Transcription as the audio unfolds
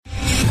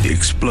The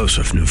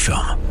explosive new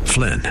film,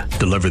 Flynn,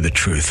 deliver the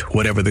truth,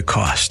 whatever the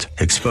cost,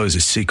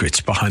 exposes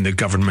secrets behind the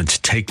government's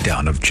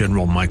takedown of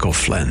General Michael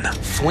Flynn.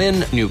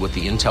 Flynn knew what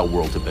the intel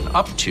world had been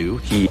up to.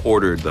 He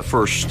ordered the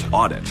first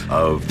audit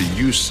of the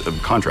use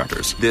of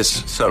contractors.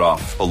 This set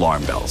off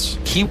alarm bells.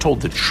 He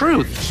told the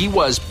truth. He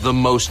was the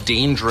most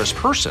dangerous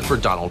person for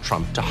Donald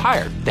Trump to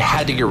hire. They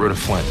had to get rid of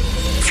Flynn.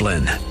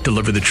 Flynn,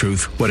 deliver the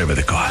truth, whatever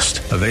the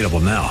cost. Available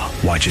now.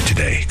 Watch it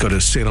today. Go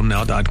to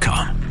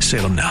salemnow.com.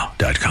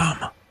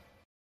 salemnow.com.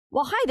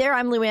 Well, hi there.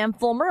 I'm Luann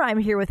Fulmer. I'm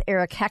here with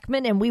Eric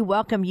Heckman, and we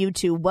welcome you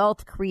to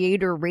Wealth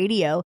Creator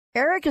Radio.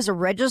 Eric is a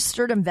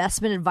registered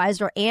investment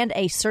advisor and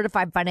a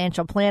certified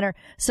financial planner.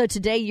 So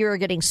today you're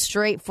getting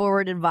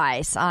straightforward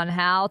advice on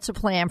how to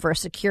plan for a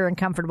secure and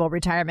comfortable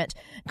retirement.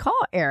 Call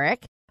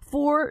Eric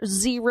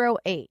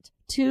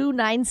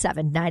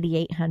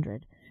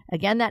 408-297-9800.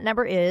 Again, that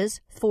number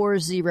is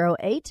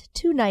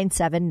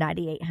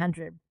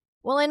 408-297-9800.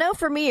 Well, I know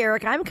for me,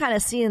 Eric, I'm kind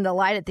of seeing the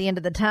light at the end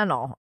of the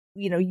tunnel.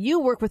 You know, you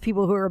work with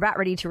people who are about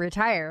ready to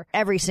retire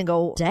every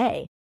single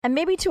day. And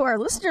maybe to our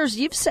listeners,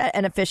 you've set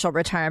an official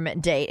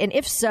retirement date. And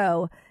if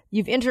so,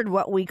 you've entered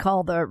what we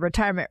call the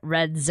retirement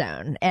red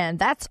zone. And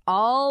that's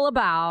all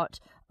about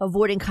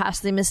avoiding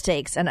costly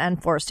mistakes and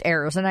unforced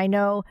errors. And I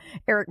know,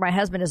 Eric, my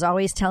husband, is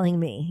always telling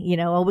me, you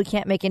know, well, we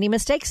can't make any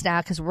mistakes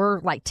now because we're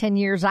like 10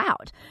 years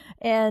out.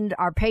 And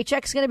our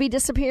paycheck's going to be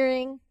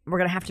disappearing. We're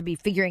going to have to be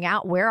figuring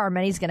out where our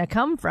money's going to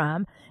come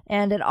from.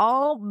 And it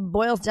all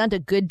boils down to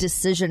good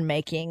decision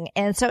making.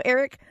 And so,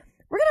 Eric,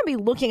 we're going to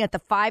be looking at the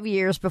 5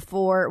 years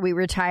before we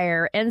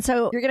retire. And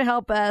so you're going to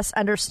help us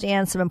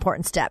understand some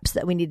important steps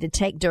that we need to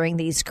take during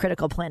these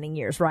critical planning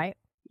years, right?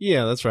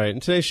 Yeah, that's right. In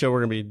today's show,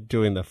 we're going to be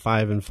doing the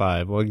 5 and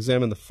 5. We'll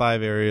examine the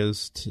 5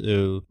 areas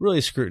to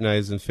really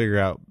scrutinize and figure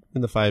out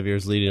in the 5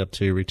 years leading up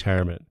to your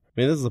retirement.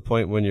 I mean, this is the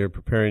point when you're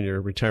preparing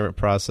your retirement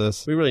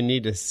process. We really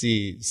need to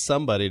see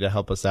somebody to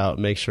help us out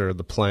and make sure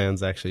the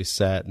plan's actually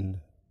set.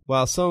 And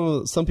while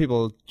some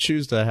people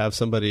choose to have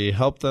somebody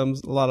help them,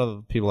 a lot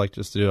of people like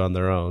just to do it on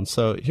their own.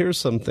 So here's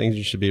some things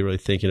you should be really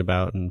thinking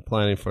about and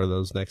planning for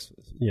those next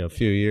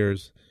few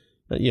years,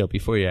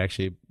 before you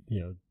actually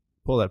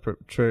pull that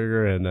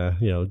trigger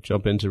and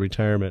jump into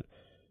retirement.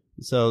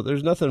 So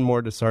there's nothing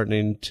more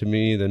disheartening to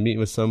me than meeting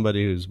with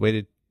somebody who's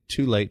waited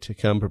too late to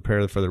come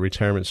prepare for the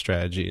retirement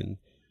strategy. And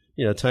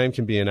time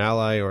can be an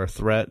ally or a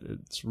threat.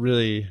 It's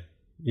really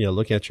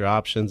looking at your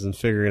options and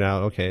figuring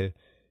out, okay,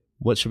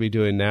 what should we be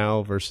doing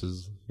now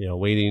versus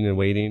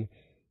waiting.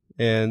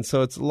 And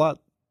so it's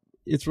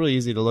really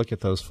easy to look at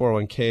those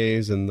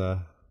 401ks and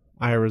the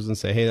IRAs and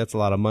say, hey, that's a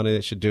lot of money,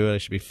 that should do it, I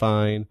should be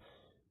fine.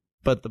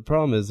 But the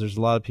problem is there's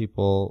a lot of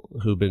people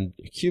who've been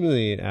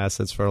accumulating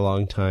assets for a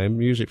long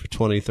time, usually for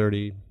 20,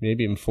 30,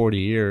 maybe even 40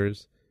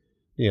 years.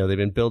 They've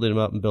been building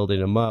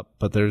them up,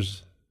 but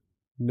there's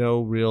no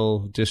real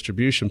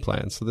distribution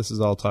plan. So this is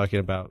all talking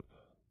about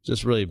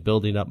just really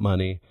building up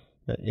money.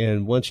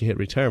 And once you hit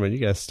retirement, you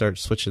got to start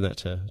switching that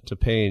to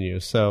paying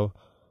you. So,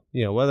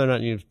 whether or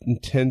not you've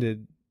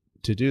intended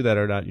to do that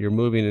or not, you're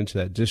moving into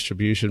that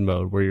distribution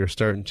mode where you're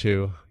starting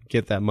to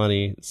get that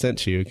money sent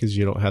to you because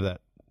you don't have that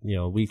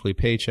weekly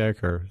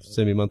paycheck or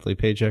semi-monthly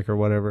paycheck or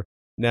whatever.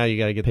 Now you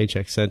got to get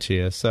paycheck sent to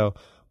you. So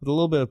with a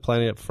little bit of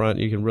planning up front,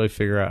 you can really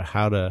figure out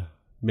how to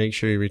make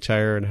sure you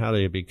retire and how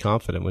to be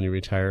confident when you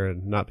retire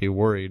and not be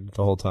worried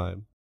the whole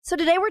time. So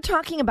today we're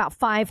talking about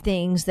 5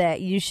 things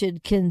that you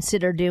should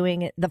consider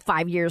doing the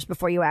 5 years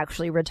before you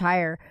actually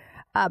retire.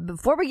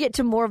 Before we get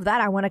to more of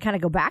that, I want to kind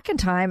of go back in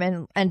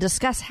time and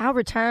discuss how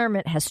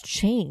retirement has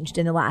changed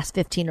in the last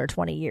 15 or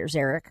 20 years,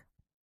 Eric.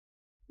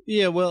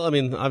 Yeah, well, I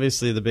mean,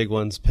 obviously the big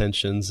one's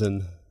pensions,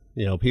 and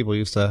people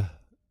used to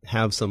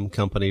have some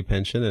company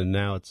pension, and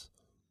now it's,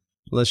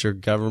 unless you're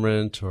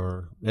government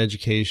or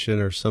education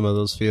or some of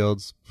those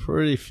fields,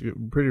 pretty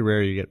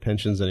rare you get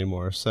pensions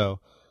anymore. So,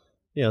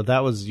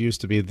 that was used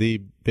to be the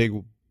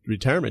big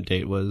retirement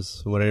date,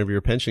 was whenever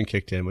your pension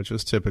kicked in, which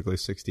was typically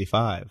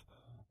 65.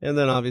 And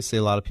then obviously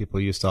a lot of people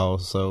used to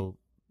also,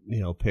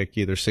 pick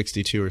either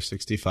 62 or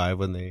 65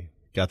 when they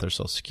got their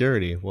Social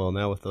Security. Well,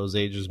 now with those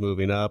ages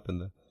moving up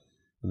and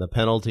the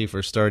penalty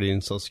for starting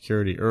Social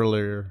Security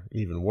earlier,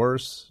 even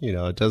worse,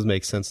 it does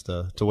make sense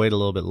to wait a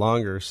little bit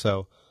longer.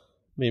 So,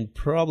 I mean,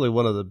 probably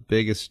one of the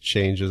biggest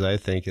changes, I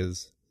think,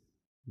 is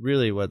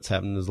really what's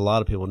happened is a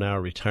lot of people now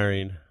are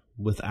retiring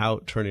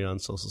without turning on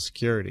Social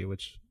Security,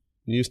 which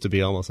used to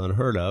be almost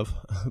unheard of.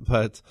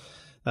 But,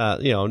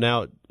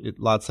 now a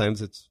lot of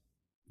times it's,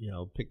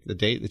 pick the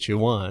date that you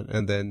want,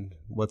 and then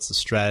what's the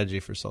strategy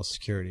for Social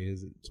Security?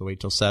 Is it to wait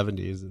till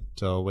 70? Is it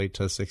to wait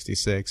till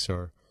 66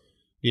 or,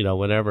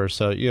 whenever?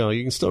 So,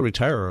 you can still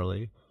retire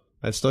early.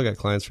 I've still got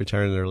clients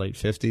retiring in their late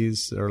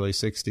 50s, early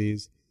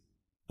 60s,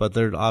 but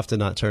they're often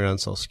not turning on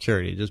Social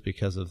Security just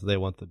because they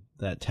want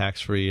that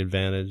tax-free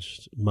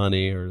advantage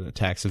money, or the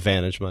tax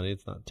advantage money.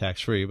 It's not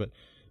tax-free, but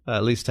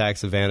at least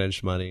tax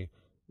advantage money,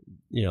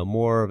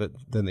 more of it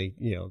than they,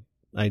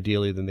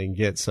 ideally than they can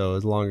get. So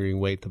the longer you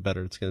wait, the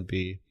better it's going to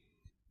be.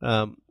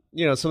 Some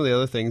of the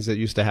other things that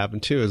used to happen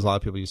too is a lot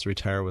of people used to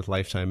retire with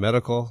lifetime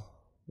medical.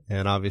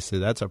 And obviously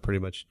that's a pretty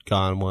much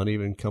gone one.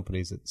 Even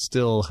companies that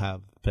still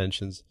have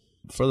pensions,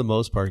 for the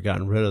most part,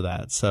 gotten rid of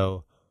that.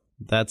 So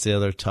that's the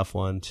other tough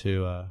one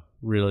to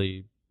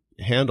really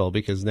handle,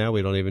 because now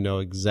we don't even know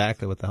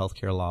exactly what the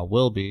healthcare law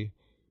will be.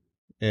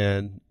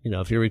 And,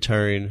 if you're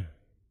retiring,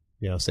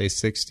 say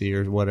 60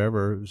 or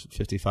whatever,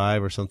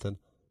 55 or something,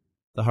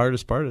 the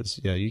hardest part is,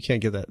 you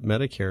can't get that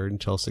Medicare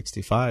until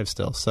 65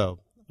 still. So,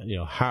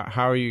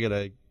 how are you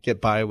going to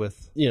get by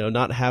with,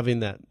 not having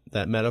that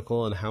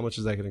medical, and how much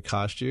is that going to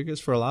cost you? Because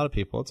for a lot of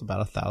people, it's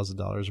about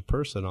 $1,000 a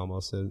person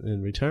almost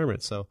in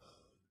retirement. So,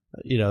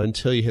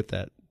 until you hit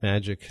that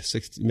magic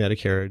 60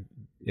 Medicare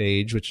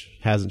age, which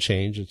hasn't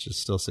changed, it's just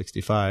still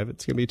 65,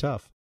 it's going to be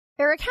tough.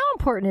 Eric, how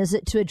important is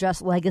it to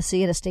address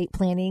legacy and estate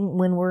planning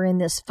when we're in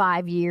this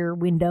 5-year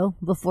window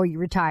before you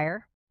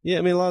retire? Yeah,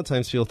 a lot of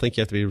times people think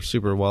you have to be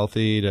super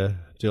wealthy to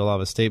do a lot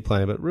of estate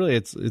planning, but really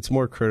it's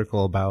more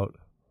critical about,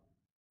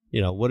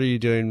 what are you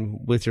doing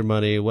with your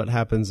money? What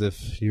happens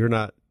if you're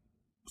not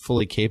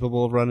fully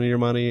capable of running your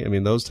money?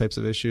 Those types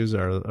of issues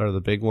are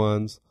the big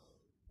ones.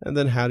 And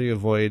then how do you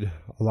avoid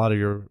a lot of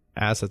your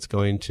assets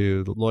going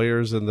to the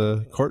lawyers and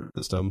the court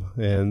system?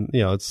 And,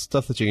 it's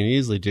stuff that you can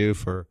easily do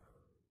for,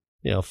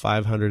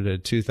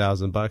 $500 to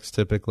 $2,000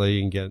 typically.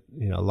 You can get,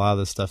 a lot of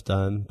this stuff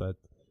done, but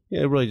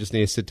you really just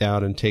need to sit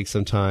down and take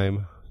some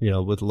time,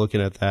 with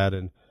looking at that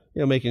and,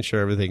 making sure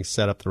everything's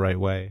set up the right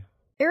way.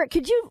 Eric,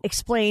 could you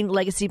explain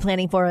legacy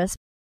planning for us?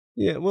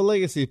 Yeah, well,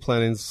 legacy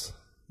planning's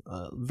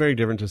very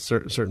different to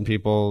certain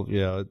people.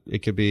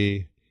 It could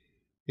be,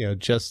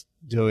 just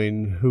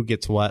doing who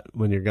gets what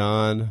when you're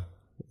gone,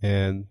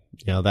 and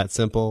that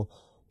simple.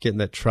 Getting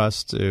that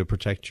trust to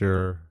protect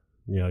your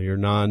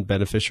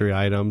non-beneficiary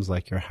items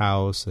like your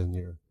house and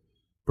your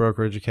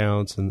brokerage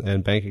accounts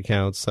and bank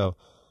accounts. So,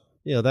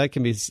 that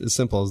can be as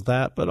simple as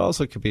that, but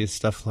also it could be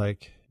stuff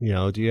like,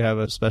 do you have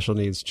a special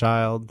needs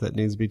child that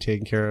needs to be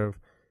taken care of?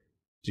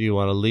 Do you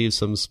want to leave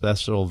some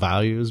special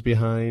values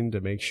behind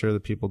to make sure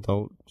that people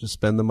don't just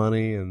spend the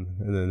money and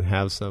then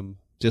have some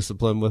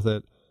discipline with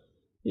it?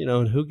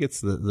 And who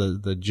gets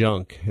the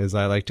junk, as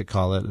I like to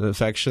call it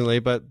affectionately,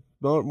 but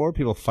more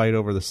people fight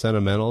over the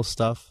sentimental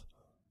stuff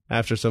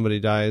after somebody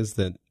dies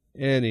than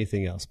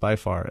anything else by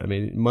far.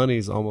 Money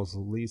is almost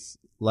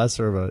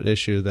lesser of an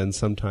issue than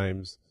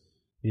sometimes,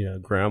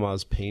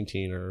 grandma's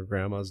painting or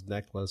grandma's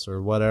necklace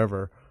or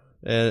whatever.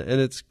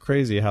 And it's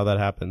crazy how that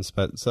happens.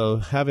 But so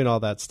having all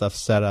that stuff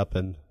set up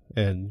and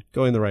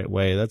going the right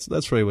way,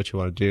 that's really what you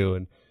want to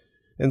do.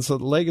 And so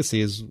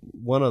legacy is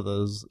one of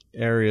those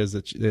areas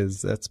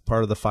that's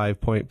part of the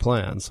 5-point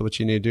plan. So what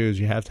you need to do is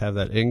you have to have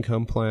that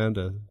income plan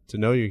to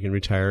know you can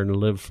retire and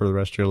live for the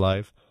rest of your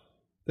life.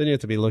 Then you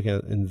have to be looking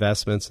at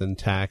investments and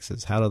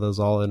taxes. How do those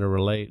all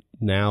interrelate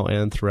now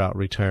and throughout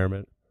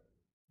retirement?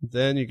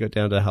 Then you go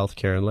down to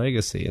healthcare and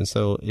legacy. And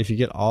so if you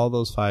get all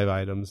those 5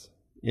 items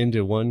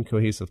into one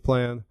cohesive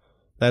plan,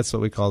 that's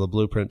what we call the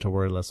blueprint to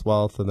worry less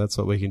wealth. And that's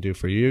what we can do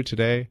for you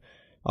today.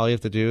 All you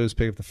have to do is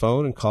pick up the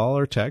phone and call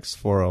or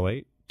text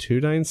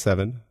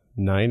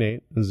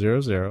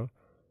 408-297-9800.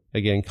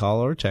 Again,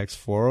 call or text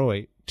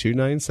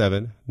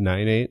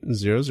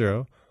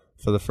 408-297-9800.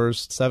 For the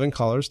first 7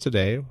 callers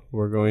today,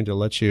 we're going to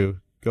let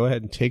you go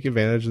ahead and take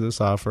advantage of this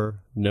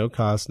offer. No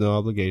cost, no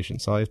obligation.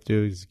 So all you have to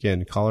do is,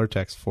 again, call or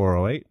text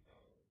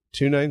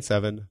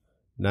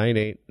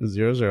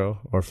 408-297-9800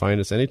 or find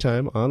us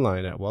anytime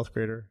online at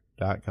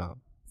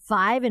wealthcreator.com.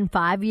 5 in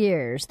 5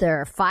 years. There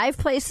are 5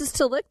 places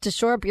to look to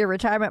shore up your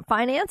retirement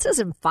finances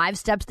and 5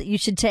 steps that you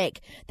should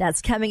take.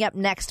 That's coming up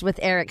next with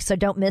Eric, so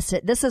don't miss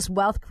it. This is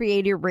Wealth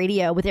Creator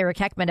Radio with Eric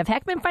Heckman of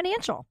Heckman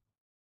Financial.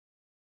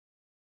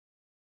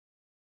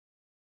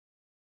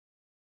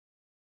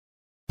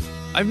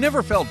 I've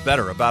never felt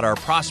better about our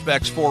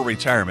prospects for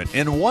retirement.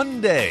 In one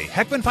day,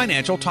 Heckman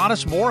Financial taught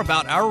us more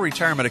about our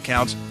retirement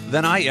accounts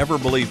than I ever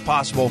believed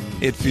possible.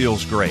 It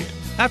feels great.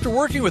 After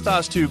working with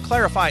us to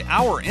clarify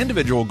our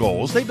individual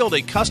goals, they built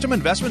a custom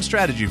investment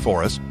strategy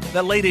for us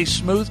that laid a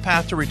smooth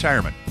path to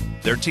retirement.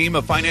 Their team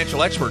of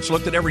financial experts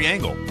looked at every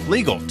angle: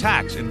 legal,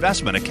 tax,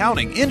 investment,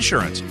 accounting,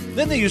 insurance.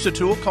 Then they used a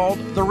tool called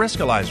the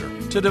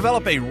Riskalyzer to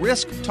develop a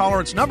risk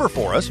tolerance number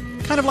for us,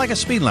 kind of like a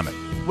speed limit.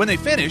 When they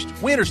finished,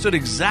 we understood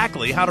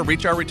exactly how to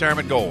reach our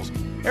retirement goals.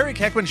 Eric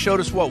Heckman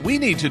showed us what we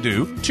need to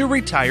do to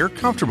retire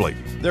comfortably.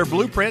 Their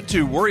blueprint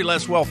to worry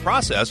less wealth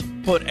process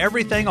put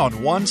everything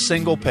on one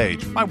single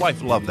page. My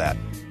wife loved that.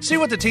 See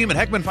what the team at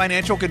Heckman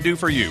Financial can do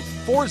for you.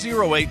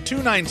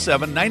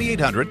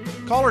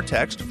 408-297-9800. Call or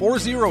text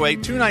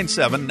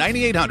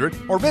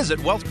 408-297-9800 or visit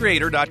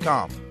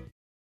wealthcreator.com.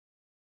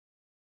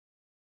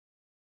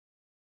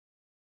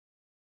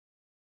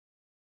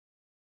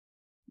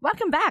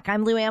 Welcome back.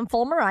 I'm Lou Ann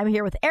Fulmer. I'm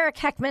here with Eric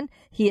Heckman.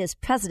 He is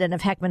president of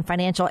Heckman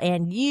Financial,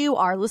 and you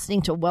are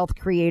listening to Wealth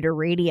Creator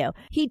Radio.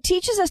 He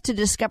teaches us to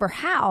discover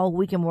how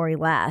we can worry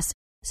less.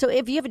 So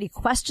if you have any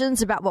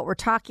questions about what we're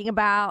talking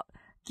about,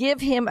 give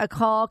him a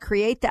call.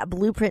 Create that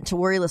blueprint to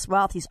worry less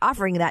wealth. He's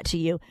offering that to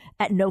you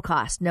at no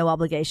cost, no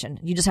obligation.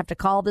 You just have to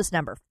call this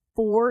number,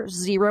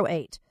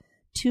 408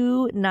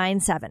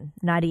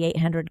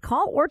 408-297-9800.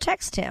 Call or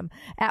text him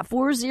at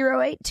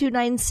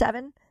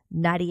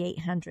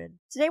 408-297-9800.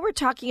 Today we're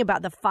talking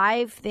about the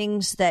 5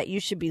 things that you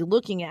should be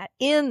looking at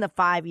in the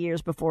 5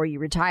 years before you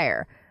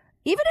retire.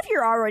 Even if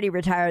you're already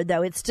retired,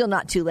 though, it's still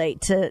not too late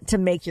to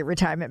make your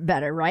retirement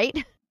better,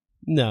 right?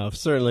 No,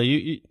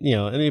 certainly. You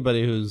know,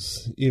 anybody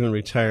who's even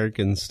retired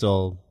can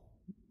still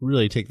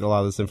really take a lot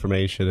of this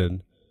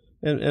information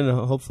and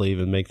hopefully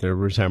even make their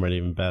retirement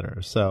even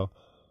better. So,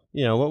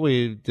 you know, what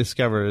we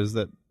discover is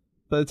that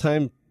by the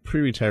time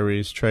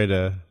pre-retirees try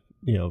to,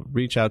 you know,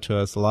 reach out to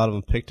us, a lot of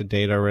them picked a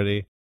date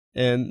already.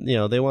 And, you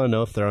know, they want to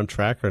know if they're on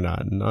track or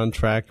not. And on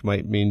track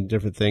might mean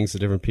different things to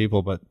different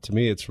people. But to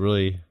me, it's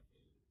really,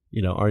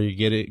 you know, are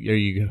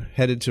you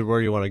headed to where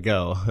you want to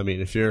go? I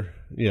mean, if you're,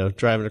 you know,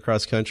 driving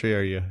across country,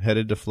 are you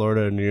headed to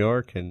Florida or New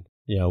York? And,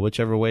 you know,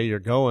 whichever way you're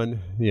going,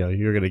 you know,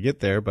 you're going to get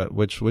there. But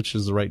which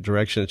is the right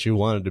direction that you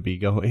wanted to be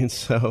going?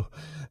 So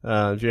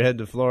if you're headed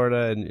to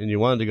Florida and you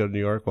wanted to go to New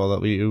York,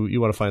 well,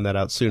 you want to find that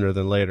out sooner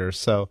than later.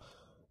 So,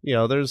 you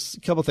know, there's a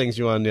couple things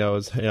you want to know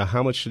is, you know,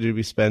 how much should you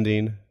be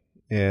spending?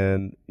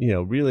 And, you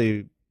know,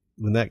 really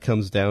when that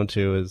comes down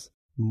to is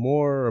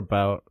more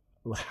about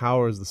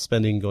how is the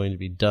spending going to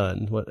be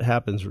done? What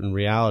happens in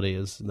reality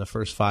is in the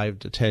first 5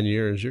 to 10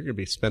 years, you're going to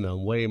be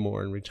spending way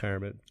more in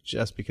retirement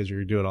just because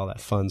you're doing all that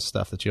fun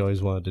stuff that you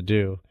always wanted to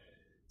do.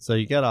 So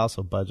you got to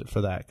also budget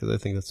for that, because I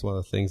think that's one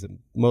of the things that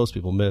most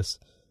people miss.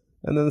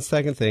 And then the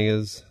second thing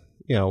is,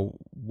 you know,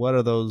 what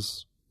are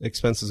those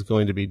expenses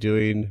going to be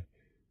doing,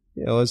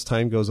 you know, as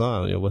time goes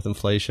on, you know, with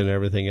inflation and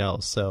everything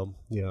else. So,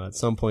 you know, at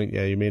some point,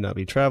 yeah, you may not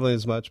be traveling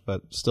as much,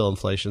 but still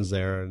inflation's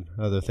there and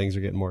other things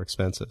are getting more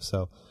expensive.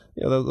 So,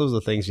 you know, those are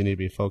the things you need to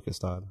be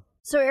focused on.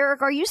 So,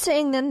 Eric, are you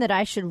saying then that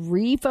I should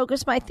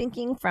refocus my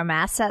thinking from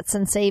assets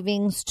and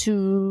savings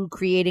to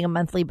creating a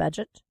monthly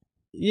budget?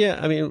 Yeah,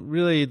 I mean,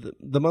 really,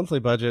 the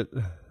monthly budget,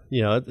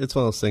 you know, it's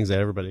one of those things that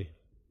everybody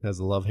has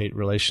a love-hate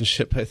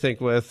relationship, I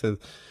think, with. And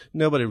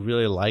nobody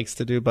really likes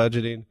to do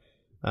budgeting.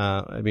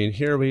 I mean,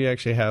 here we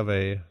actually have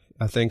a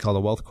thing called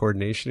a wealth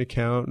coordination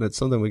account, and it's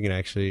something we can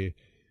actually,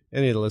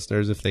 any of the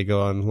listeners, if they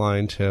go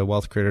online to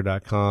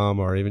wealthcreator.com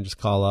or even just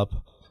call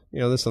up, you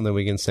know, this is something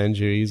we can send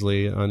you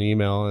easily on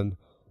email.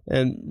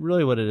 And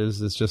really what it is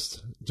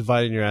just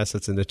dividing your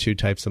assets into 2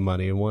 types of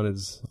money. And one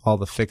is all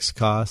the fixed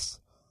costs.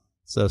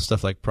 So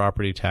stuff like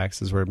property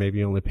taxes, where maybe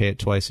you only pay it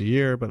twice a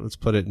year, but let's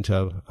put it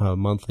into a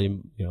monthly,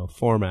 you know,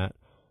 format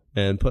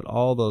and put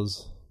all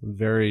those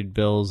varied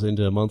bills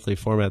into a monthly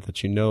format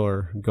that you know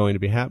are going to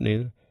be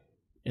happening.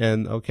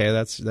 And okay,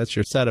 that's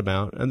your set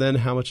amount. And then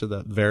how much of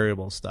the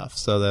variable stuff?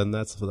 So then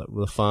that's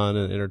the fun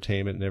and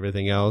entertainment and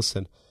everything else.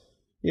 And,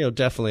 you know,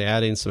 definitely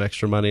adding some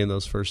extra money in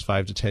those first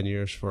 5 to 10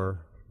 years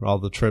for all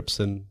the trips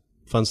and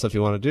fun stuff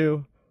you want to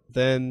do.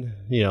 Then,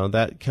 you know,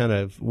 that kind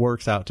of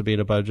works out to be in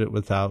a budget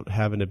without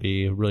having to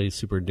be really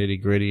super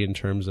nitty gritty in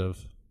terms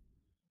of,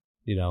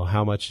 you know,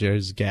 how much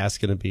is gas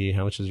going to be?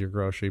 How much is your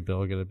grocery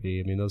bill going to be?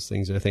 I mean, those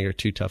things I think are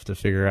too tough to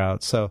figure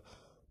out. So,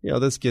 you know,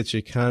 this gets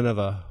you kind of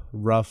a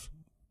rough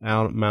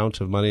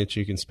amount of money that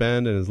you can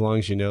spend. And as long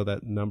as you know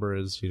that number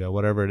is, you know,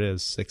 whatever it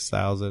is,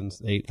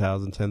 $6,000,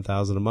 $8,000,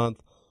 $10,000 a month,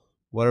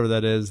 whatever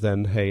that is,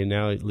 then, hey,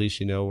 now at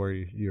least you know where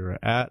you're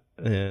at.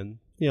 And,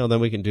 you know, then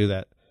we can do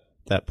that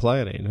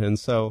planning. And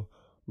so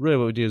really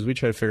what we do is we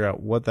try to figure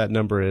out what that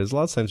number is. A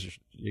lot of times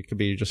it could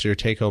be just your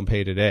take-home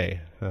pay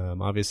today.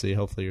 Obviously,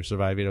 hopefully you're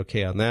surviving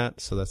okay on that.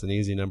 So that's an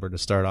easy number to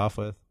start off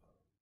with.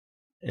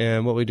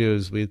 And what we do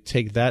is we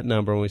take that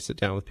number when we sit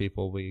down with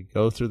people, we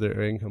go through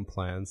their income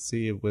plans,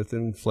 see with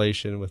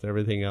inflation, with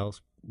everything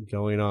else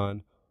going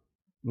on,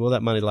 will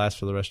that money last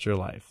for the rest of your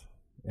life?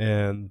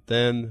 And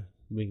then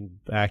we can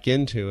back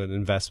into an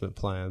investment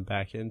plan,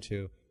 back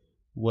into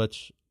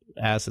which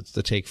assets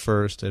to take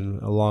first,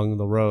 and along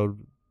the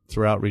road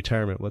throughout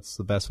retirement, what's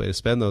the best way to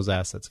spend those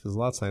assets? Because a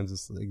lot of times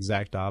it's the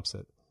exact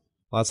opposite.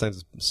 A lot of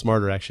times it's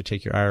smarter to actually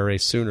take your IRA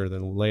sooner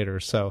than later.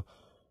 So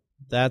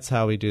that's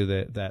how we do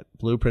that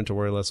blueprint to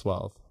worry less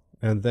wealth.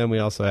 And then we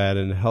also add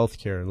in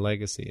healthcare and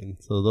legacy. And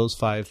so those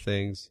 5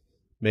 things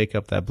make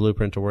up that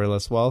blueprint to worry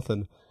less wealth.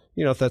 And,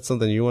 you know, if that's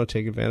something you want to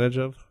take advantage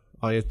of,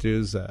 all you have to do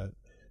is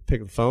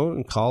pick up the phone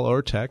and call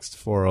or text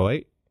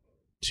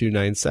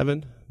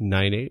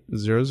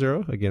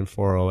 408-297-9800. Again,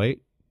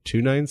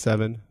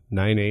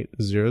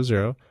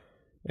 408-297-9800.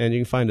 And you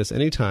can find us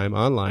anytime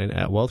online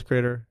at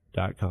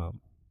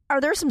wealthcreator.com. Are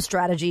there some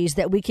strategies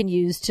that we can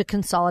use to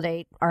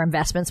consolidate our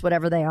investments,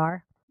 whatever they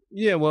are?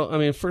 Yeah, well, I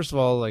mean, first of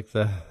all, like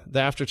the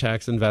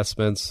after-tax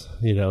investments,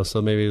 you know,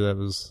 so maybe that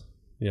was,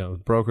 you know,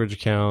 brokerage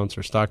accounts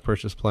or stock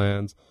purchase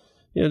plans,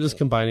 you know, just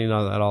combining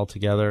all that all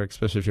together,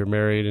 especially if you're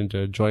married, into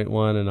a joint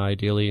one, and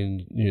ideally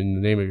in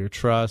the name of your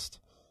trust.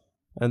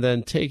 And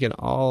then taking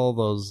all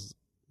those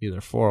either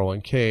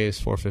 401ks,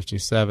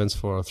 457s,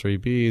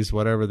 403bs,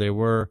 whatever they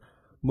were,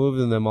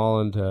 moving them all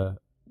into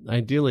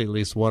ideally at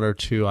least 1 or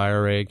 2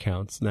 IRA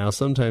accounts. Now,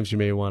 sometimes you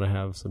may want to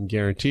have some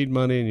guaranteed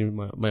money, and you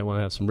might want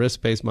to have some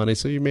risk-based money,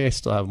 so you may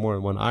still have more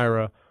than one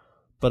IRA,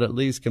 but at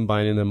least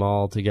combining them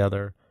all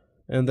together.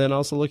 And then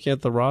also looking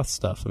at the Roth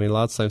stuff. I mean, a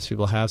lot of times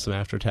people have some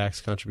after-tax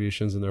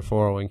contributions in their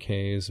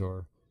 401ks,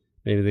 or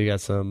maybe they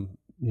got some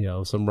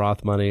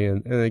Roth money,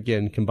 and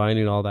again,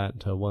 combining all that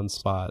into one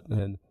spot.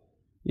 And,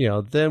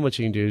 then what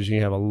you can do is you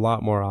can have a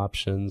lot more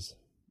options,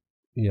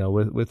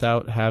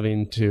 without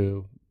having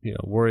to,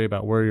 worry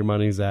about where your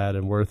money's at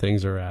and where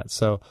things are at.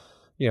 So,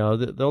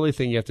 the only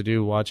thing you have to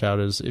do, watch out,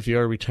 is if you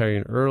are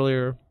retiring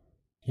earlier,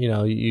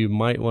 you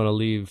might want to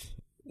leave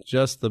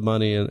just the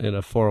money in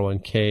a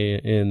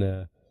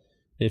 401k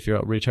if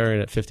you're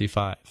retiring at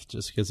 55,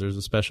 just because there's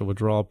a special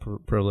withdrawal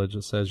privilege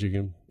that says you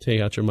can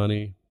take out your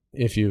money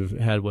if you've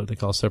had what they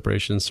call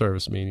separation of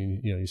service,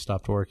 meaning, you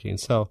stopped working.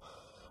 So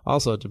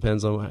also it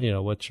depends on,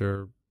 what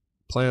your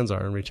plans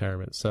are in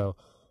retirement. So,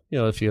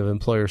 if you have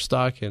employer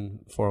stock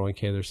and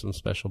 401k, there's some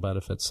special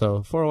benefits.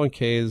 So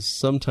 401ks,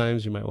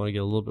 sometimes you might want to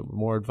get a little bit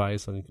more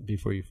advice on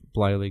before you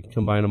blindly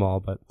combine them all.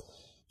 But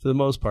for the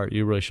most part,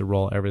 you really should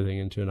roll everything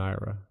into an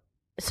IRA.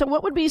 So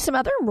what would be some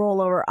other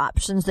rollover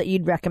options that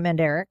you'd recommend,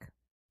 Eric?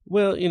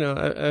 Well,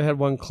 I had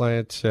one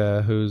client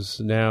who's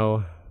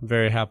now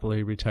very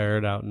happily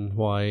retired out in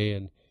Hawaii,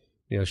 and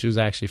she was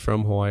actually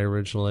from Hawaii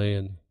originally,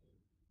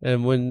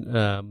 and when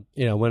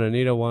when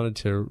Anita wanted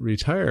to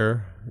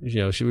retire,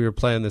 we were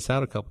planning this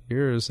out a couple of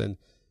years, and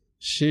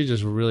she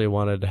just really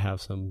wanted to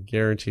have some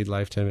guaranteed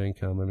lifetime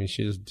income. I mean,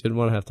 she just didn't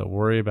want to have to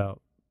worry about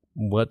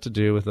what to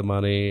do with the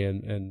money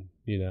and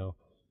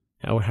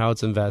how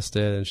it's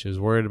invested, and she was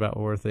worried about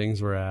where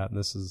things were at. And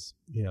this is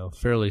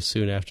fairly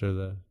soon after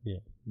the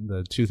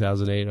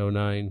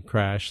 2008-09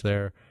 crash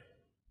there.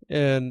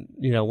 And,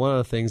 one of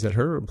the things that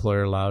her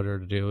employer allowed her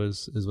to do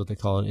is what they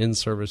call an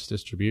in-service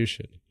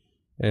distribution.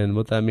 And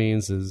what that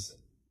means is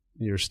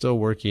you're still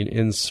working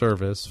in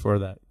service for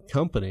that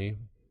company,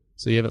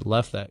 so you haven't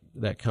left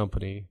that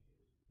company.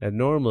 And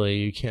normally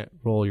you can't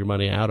roll your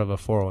money out of a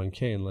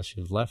 401k unless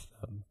you've left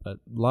them. But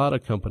a lot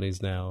of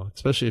companies now,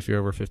 especially if you're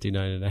over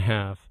 59 and a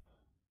half,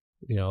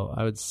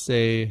 I would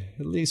say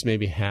at least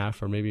maybe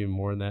half or maybe even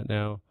more than that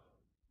now,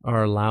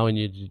 are allowing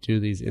you to do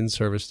these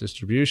in-service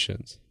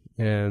distributions.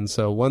 And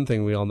so one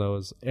thing we all know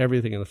is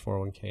everything in the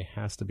 401k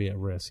has to be at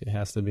risk. It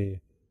has to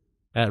be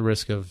at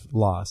risk of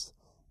loss.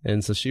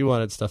 And so she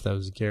wanted stuff that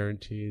was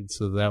guaranteed,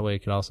 so that way it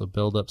could also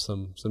build up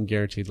some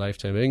guaranteed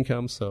lifetime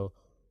income. So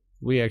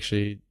we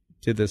actually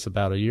did this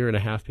about a year and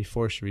a half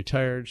before she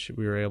retired.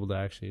 We were able to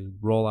actually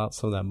roll out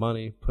some of that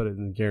money, put it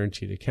in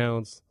guaranteed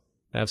accounts,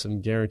 have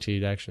some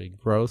guaranteed actually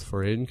growth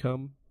for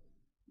income.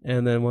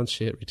 And then once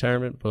she hit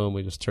retirement, boom,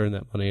 we just turned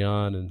that money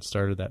on and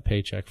started that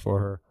paycheck for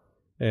her.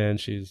 And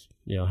she's,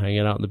 hanging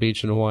out on the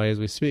beach in Hawaii as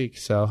we speak.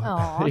 So,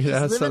 she's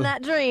living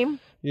that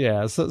dream.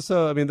 Yeah.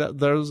 So I mean,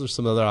 those are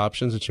some other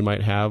options that you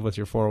might have with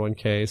your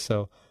 401k.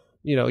 So,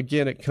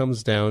 again, it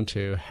comes down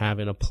to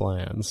having a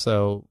plan.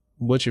 So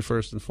what you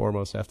first and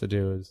foremost have to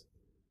do is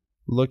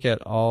look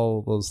at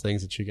all those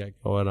things that you got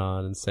going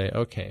on and say,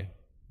 okay,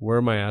 where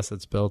are my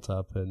assets built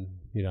up? And,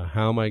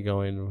 how am I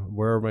going?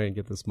 Where am I going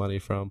to get this money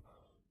from?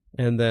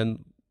 And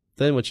then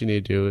what you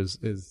need to do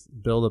is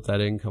build up that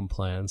income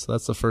plan. So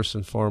that's the first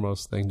and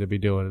foremost thing to be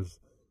doing is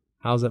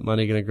how's that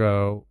money going to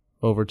grow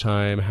over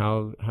time?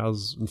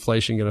 How's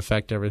inflation going to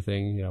affect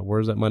everything?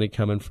 Where's that money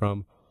coming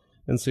from?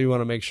 And so you want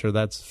to make sure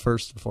that's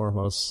first and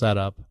foremost set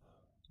up.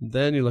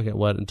 Then you look at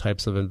what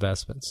types of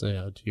investments.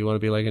 Do you want to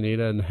be like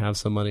Anita and have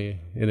some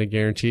money in a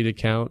guaranteed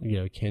account?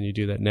 Can you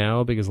do that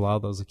now? Because a lot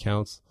of those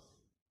accounts,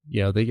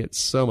 they get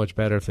so much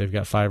better if they've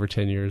got 5 or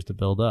 10 years to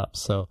build up.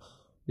 So,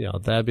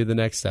 that'd be the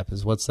next step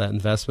is what's that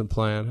investment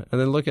plan?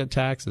 And then look at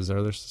taxes.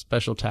 Are there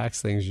special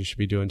tax things you should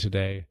be doing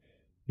today,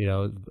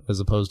 as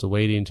opposed to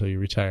waiting until you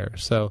retire?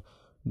 So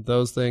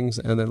those things,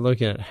 and then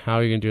looking at how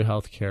you're going to do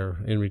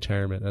healthcare in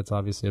retirement. That's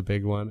obviously a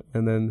big one.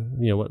 And then,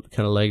 what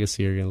kind of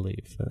legacy are you going to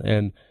leave?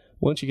 And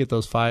once you get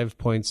those 5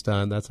 points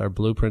done, that's our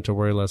blueprint to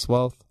worry less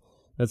wealth.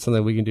 That's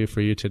something we can do for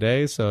you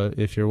today. So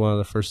if you're one of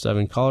the first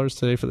 7 callers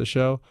today for the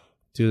show,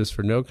 do this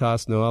for no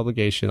cost, no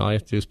obligation. All you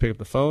have to do is pick up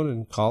the phone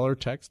and call or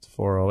text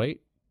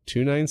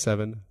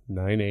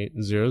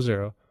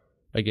 408-297-9800.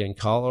 Again,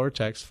 call or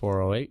text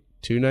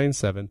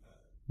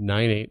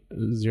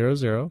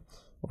 408-297-9800.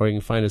 Or you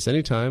can find us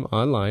anytime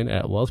online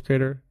at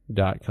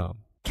wealthcreator.com.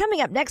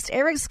 Coming up next,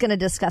 Eric's going to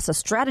discuss a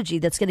strategy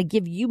that's going to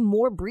give you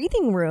more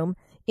breathing room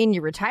in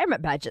your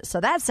retirement budget.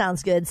 So that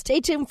sounds good. Stay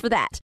tuned for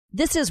that.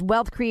 This is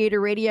Wealth Creator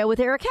Radio with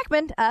Eric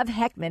Heckman of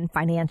Heckman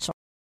Financial.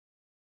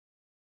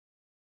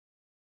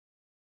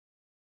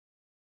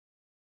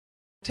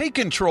 Take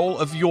control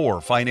of your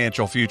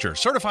financial future.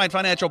 Certified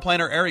financial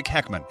planner Eric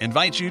Heckman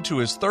invites you to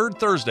his Third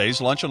Thursdays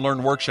Lunch and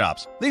Learn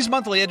workshops. These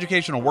monthly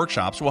educational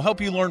workshops will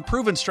help you learn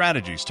proven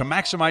strategies to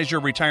maximize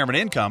your retirement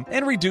income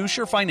and reduce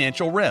your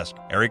financial risk.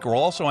 Eric will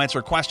also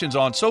answer questions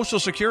on Social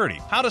Security,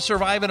 how to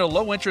survive in a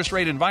low-interest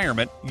rate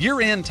environment,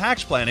 year-end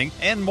tax planning,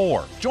 and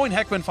more. Join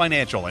Heckman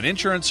Financial and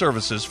Insurance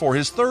Services for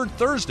his Third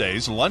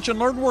Thursdays Lunch and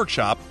Learn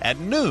workshop at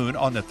noon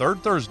on the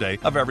third Thursday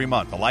of every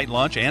month. A light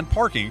lunch and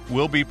parking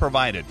will be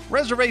provided.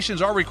 Reservations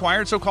are are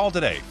required, so call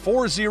today.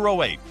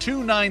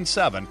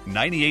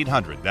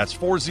 408-297-9800. That's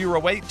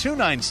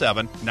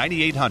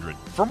 408-297-9800.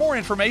 For more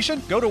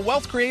information, go to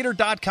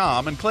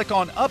wealthcreator.com and click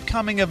on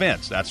upcoming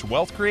events. That's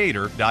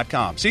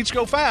wealthcreator.com. Seats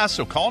go fast,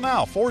 so call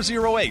now.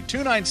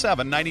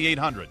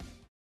 408-297-9800.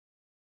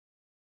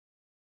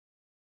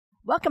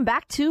 Welcome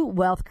back to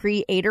Wealth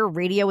Creator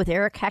Radio with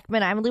Eric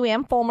Heckman. I'm Lou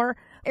Ann Fulmer.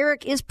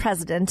 Eric is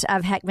president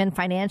of Heckman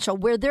Financial,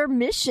 where their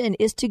mission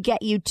is to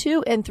get you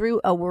to and through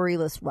a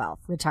worryless wealth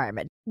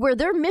retirement.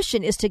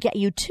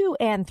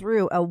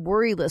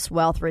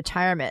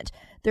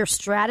 Their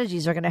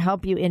strategies are going to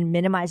help you in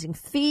minimizing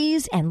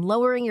fees and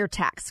lowering your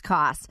tax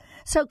costs.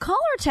 So call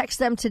or text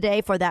them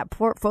today for that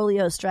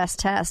portfolio stress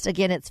test.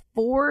 Again, it's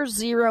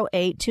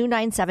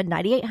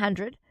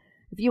 408-297-9800.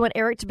 If you want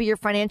Eric to be your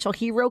financial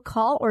hero,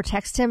 call or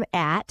text him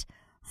at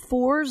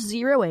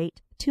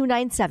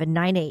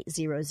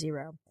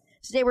 408-297-9800.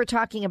 Today we're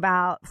talking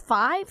about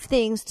 5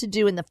 things to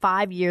do in the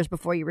 5 years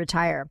before you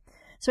retire.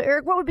 So,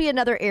 Eric, what would be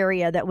another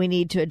area that we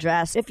need to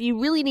address if you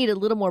really need a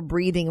little more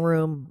breathing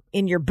room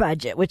in your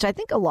budget, which I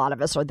think a lot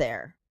of us are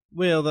there?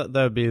 Well, that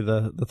would be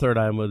the third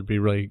item would be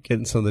really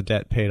getting some of the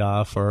debt paid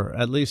off or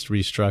at least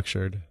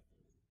restructured.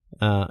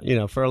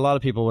 For a lot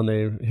of people when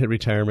they hit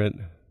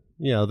retirement,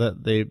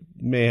 that they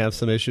may have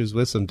some issues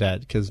with some debt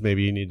because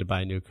maybe you need to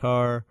buy a new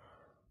car.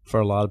 For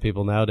a lot of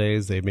people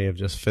nowadays, they may have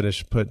just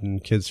finished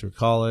putting kids through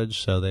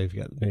college, so they've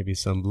got maybe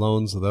some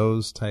loans of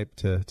those type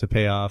to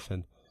pay off.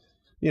 And,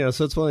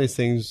 so it's one of these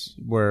things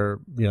where,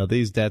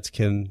 these debts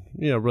can,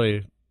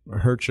 really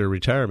hurt your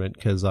retirement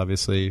because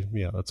obviously,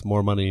 it's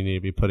more money you need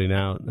to be putting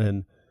out.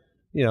 And,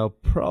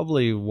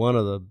 probably one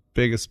of the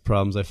biggest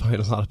problems I find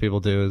a lot of people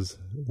do is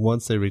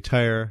once they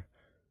retire,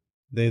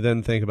 they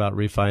then think about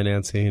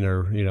refinancing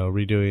or,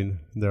 redoing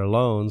their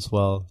loans.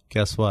 Well,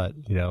 guess what?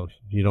 You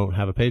don't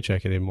have a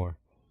paycheck anymore.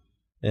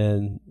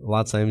 And a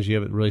lot of times you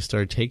haven't really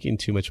started taking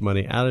too much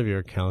money out of your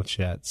accounts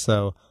yet.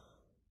 So,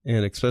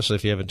 and especially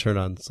if you haven't turned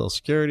on Social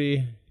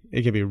Security,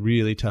 it can be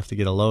really tough to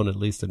get a loan, at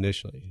least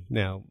initially.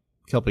 Now,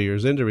 a couple of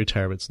years into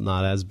retirement, it's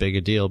not as big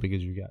a deal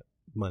because you've got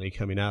money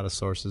coming out of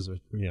sources,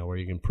 where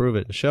you can prove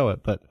it and show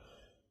it. But,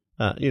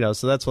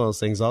 so that's one of those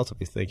things also to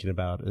be thinking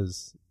about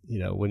is,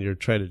 when you're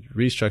trying to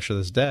restructure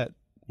this debt,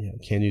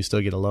 can you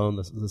still get a loan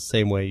the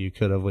same way you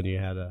could have when you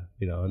had a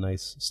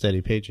nice steady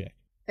paycheck?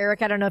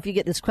 Eric, I don't know if you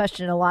get this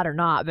question a lot or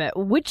not, but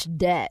which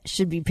debt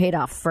should be paid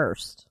off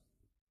first?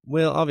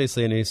 Well,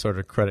 obviously any sort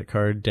of credit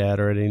card debt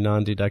or any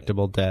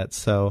non-deductible debt.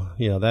 So,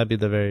 that'd be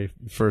the very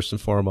first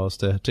and foremost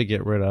to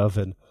get rid of.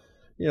 And,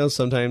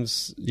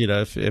 sometimes,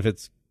 if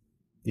it's,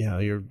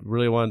 you're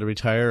really wanting to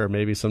retire or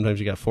maybe sometimes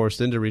you got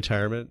forced into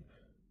retirement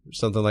or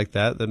something like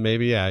that, then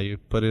maybe, you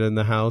put it in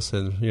the house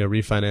and,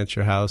 refinance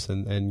your house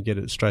and get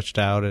it stretched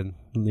out and,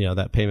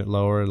 that payment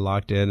lower and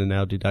locked in and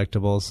now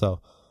deductible. So,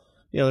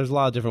 there's a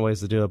lot of different ways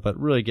to do it, but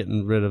really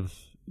getting rid of,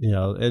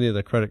 any of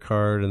the credit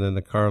card and then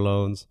the car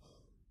loans,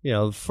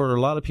 for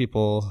a lot of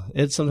people,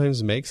 it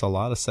sometimes makes a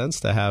lot of sense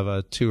to have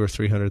a $200,000 or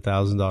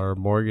 $300,000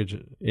 mortgage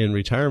in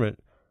retirement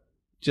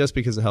just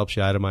because it helps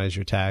you itemize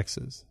your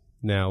taxes.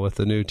 Now, with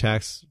the new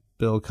tax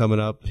bill coming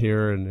up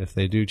here, and if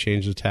they do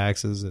change the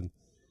taxes and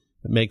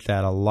make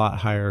that a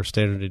lot higher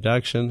standard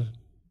deduction,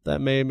 that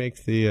may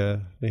make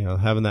the,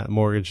 having that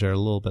mortgage there a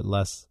little bit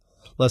less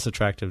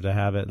attractive to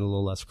have it and a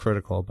little less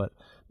critical. But,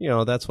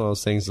 that's one of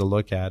those things to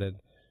look at.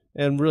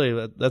 And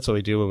really, that's what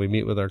we do when we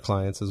meet with our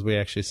clients is we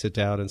actually sit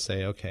down and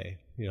say, okay,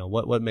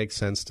 what makes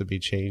sense to be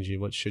changing?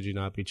 What should you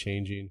not be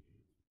changing?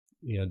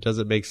 Does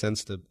it make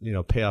sense to,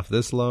 pay off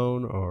this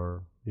loan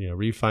or,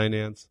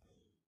 refinance?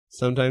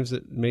 Sometimes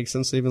it makes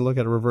sense to even look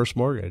at a reverse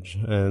mortgage.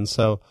 And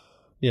so,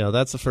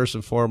 that's the first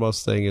and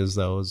foremost thing is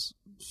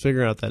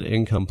figuring out that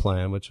income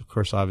plan, which of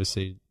course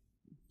obviously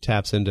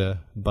taps into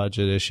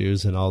budget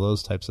issues and all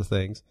those types of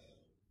things.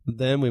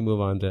 Then we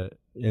move on to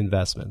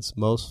investments.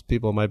 Most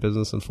people in my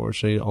business,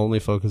 unfortunately, only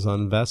focus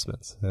on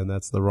investments, and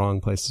that's the wrong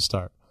place to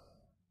start.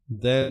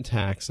 Then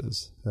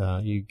taxes.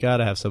 You got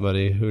to have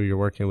somebody who you're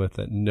working with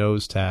that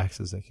knows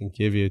taxes, that can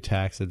give you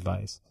tax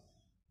advice.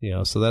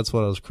 So that's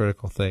one of those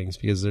critical things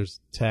because there's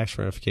tax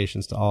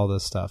ramifications to all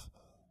this stuff.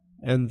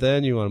 And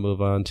then you want to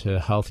move on to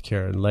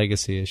healthcare and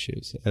legacy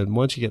issues. And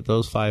once you get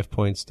those 5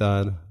 points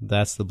done,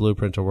 that's the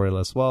blueprint to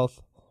worryless wealth.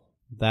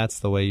 That's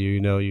the way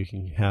you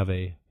can have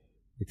a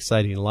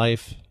exciting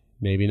life.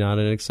 Maybe not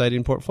an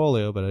exciting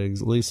portfolio, but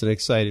at least an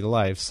exciting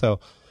life.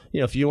 So,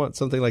 if you want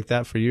something like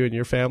that for you and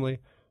your family,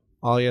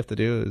 all you have to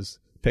do is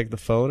pick the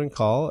phone and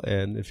call.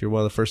 And if you're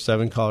one of the first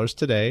 7 callers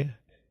today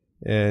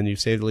and you've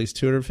saved at least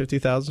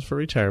 $250,000 for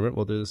retirement,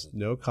 we'll do this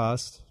no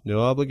cost,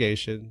 no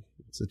obligation.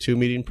 It's a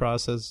 2-meeting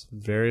process,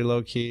 very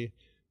low key.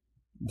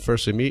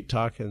 First we meet,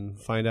 talk, and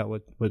find out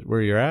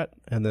where you're at.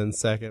 And then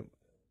second,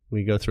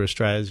 we go through a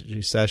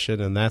strategy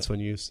session. And that's when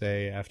you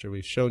say, after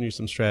we've shown you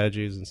some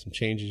strategies and some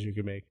changes you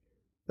can make,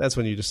 that's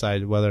when you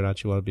decide whether or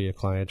not you want to be a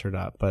client or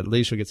not. But at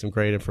least you'll get some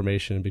great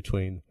information in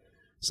between.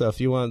 So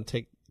if you want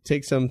to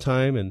take some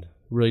time and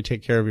really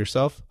take care of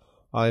yourself,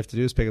 all you have to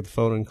do is pick up the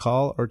phone and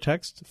call or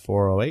text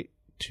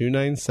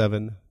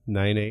 408-297-9800.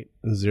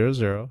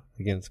 297-9800.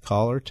 Again, it's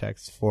call or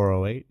text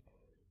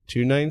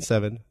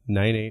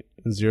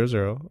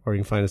 408-297-9800, or you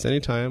can find us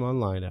anytime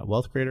online at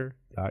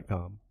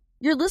wealthcreator.com.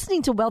 You're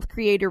listening to Wealth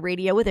Creator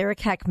Radio with Eric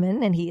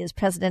Heckman, and he is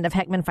president of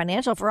Heckman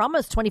Financial for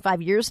almost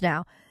 25 years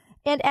now.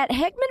 And at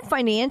Heckman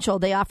Financial,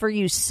 they offer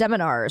you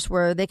seminars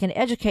where they can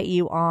educate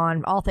you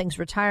on all things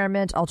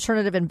retirement,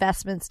 alternative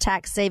investments,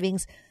 tax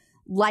savings,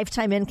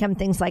 lifetime income,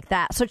 things like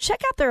that. So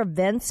check out their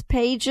events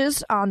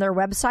pages on their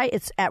website.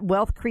 It's at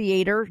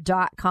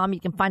wealthcreator.com. You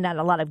can find out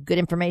a lot of good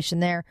information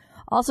there.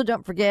 Also,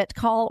 don't forget,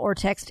 call or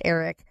text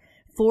Eric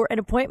for an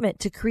appointment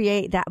to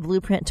create that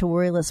blueprint to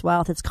worryless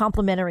wealth. It's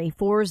complimentary,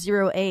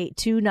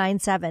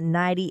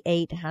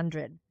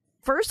 408-297-9800.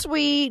 First,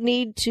 we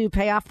need to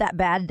pay off that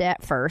bad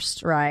debt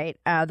first, right?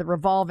 The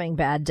revolving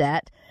bad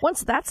debt.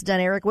 Once that's done,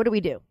 Eric, what do we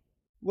do?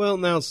 Well,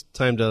 now it's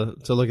time to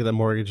look at the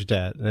mortgage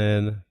debt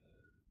and,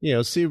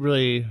 see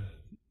really,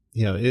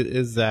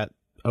 is that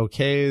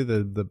okay?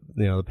 The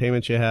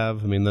payment you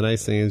have. I mean, the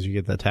nice thing is you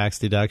get the tax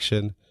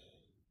deduction.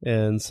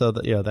 And so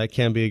that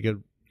can be a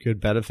good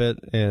benefit.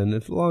 And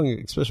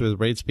especially with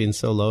rates being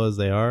so low as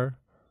they are,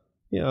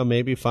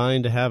 maybe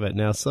fine to have it.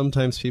 Now,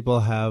 sometimes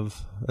people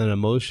have an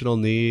emotional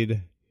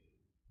need.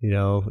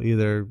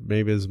 Either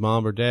maybe his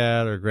mom or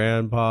dad or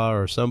grandpa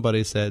or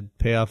somebody said,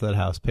 pay off that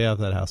house, pay off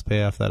that house,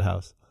 pay off that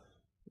house.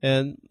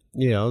 And,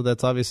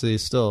 that's obviously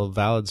still a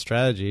valid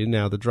strategy.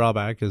 Now, the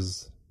drawback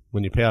is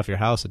when you pay off your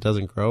house, it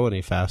doesn't grow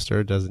any faster.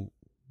 It doesn't,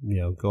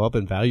 go up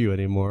in value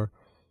anymore.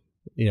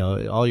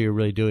 All you're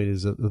really doing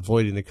is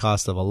avoiding the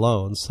cost of a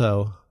loan.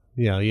 So,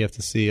 you have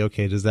to see,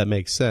 okay, does that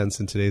make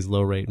sense in today's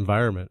low rate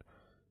environment?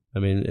 I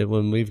mean,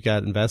 when we've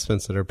got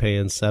investments that are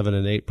paying 7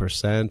 and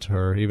 8%,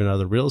 or even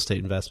other real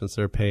estate investments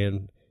that are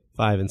paying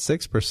 5 and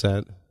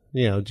 6%,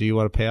 do you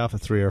want to pay off a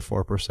 3 or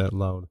 4%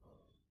 loan?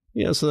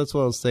 So that's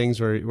one of those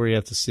things where you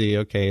have to see,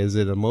 okay, is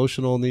it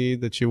emotional need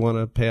that you want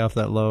to pay off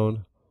that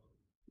loan,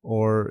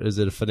 or is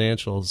it a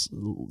financial,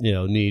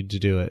 need to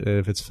do it? And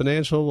if it's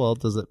financial, well,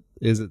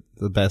 is it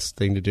the best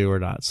thing to do or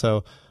not?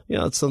 So,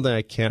 it's something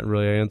I can't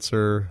really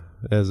answer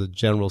as a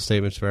general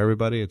statement for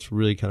everybody. It's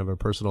really kind of a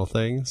personal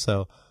thing.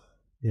 So,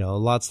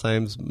 lots of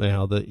times,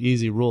 the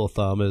easy rule of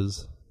thumb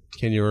is,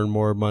 can you earn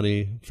more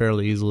money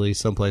fairly easily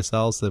someplace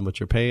else than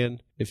what you're paying?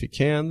 If you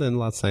can, then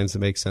lots of times it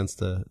makes sense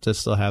to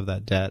still have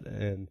that debt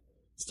and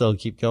still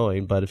keep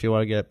going. But if you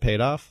want to get it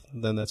paid off,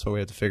 then that's when we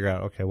have to figure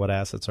out, okay, what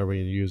assets are we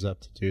going to use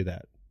up to do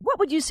that? What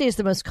would you say is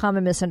the most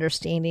common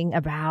misunderstanding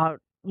about,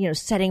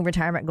 setting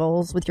retirement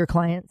goals with your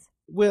clients?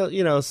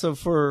 Well, so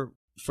for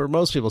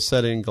most people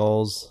setting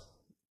goals,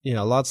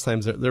 lots of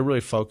times they're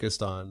really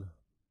focused on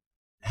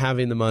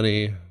having the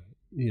money,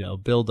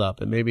 build up,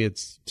 and maybe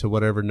it's to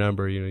whatever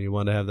number, you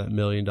want to have that $1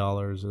 million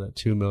or that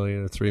 2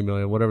 million or 3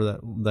 million, whatever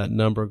that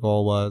number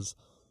goal was.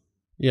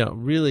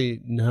 Really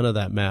none of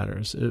that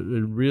matters.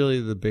 Really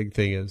the big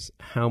thing is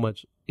how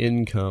much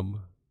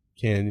income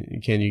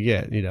can you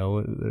get?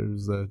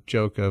 There's the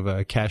joke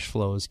of cash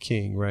flow is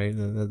king, right?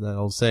 That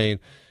old saying.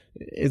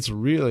 It's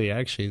really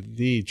actually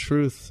the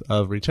truth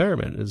of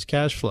retirement is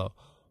cash flow.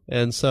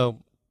 And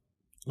so,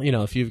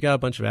 if you've got a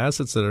bunch of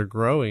assets that are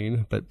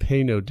growing but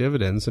pay no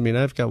dividends, I mean,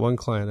 I've got one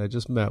client I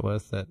just met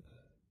with that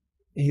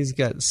he's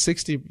got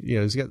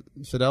he's got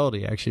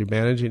Fidelity actually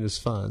managing his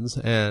funds,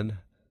 and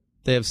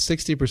they have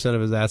 60%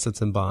 of his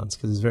assets in bonds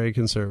because he's very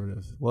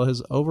conservative. Well,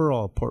 his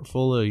overall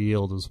portfolio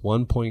yield is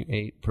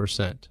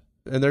 1.8%.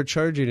 And they're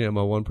charging him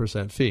a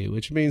 1% fee,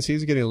 which means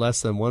he's getting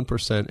less than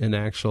 1% in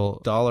actual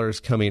dollars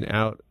coming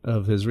out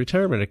of his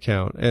retirement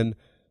account.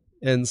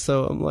 And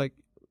so I'm like,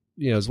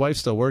 his wife's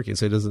still working,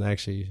 so he doesn't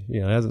actually,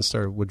 hasn't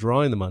started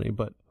withdrawing the money.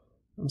 But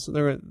I'm sitting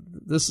there,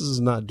 this is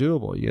not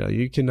doable.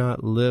 You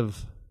cannot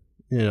live,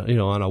 on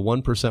a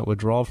 1%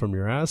 withdrawal from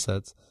your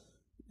assets.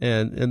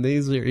 And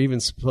these are even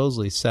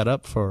supposedly set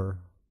up for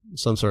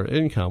some sort of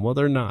income. Well,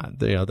 they're not.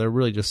 They're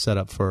really just set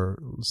up for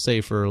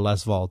safer,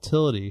 less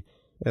volatility.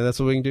 And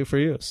that's what we can do for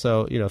you.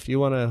 So, if you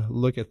want to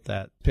look at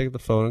that, pick up the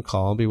phone and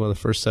call and be one of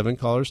the first 7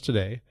 callers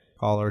today.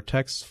 Call or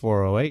text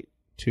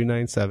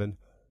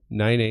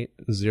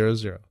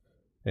 408-297-9800.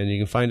 And you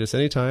can find us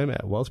anytime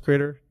at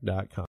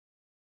wealthcreator.com.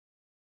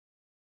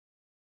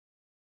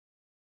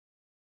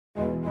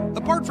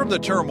 Apart from the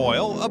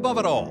turmoil, above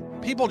it all,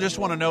 people just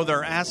want to know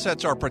their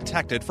assets are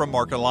protected from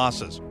market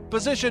losses,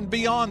 positioned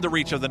beyond the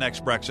reach of the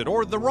next Brexit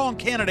or the wrong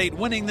candidate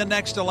winning the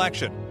next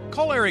election.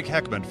 Call Eric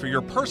Heckman for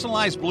your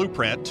personalized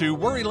blueprint to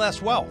worry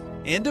less wealth.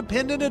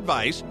 Independent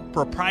advice,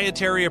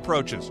 proprietary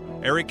approaches.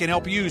 Eric can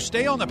help you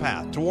stay on the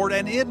path toward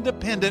an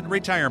independent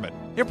retirement.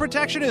 If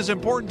protection is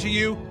important to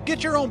you,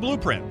 get your own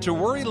blueprint to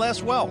worry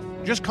less wealth.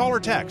 Just call or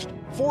text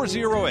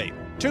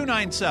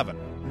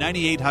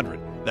 408-297-9800.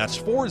 That's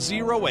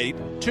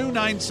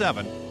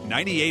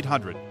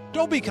 408-297-9800.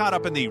 Don't be caught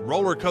up in the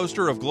roller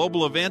coaster of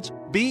global events.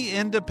 Be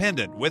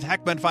independent with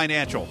Heckman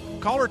Financial.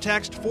 Call or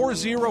text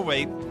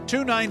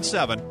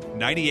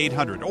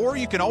 408-297-9800. Or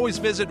you can always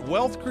visit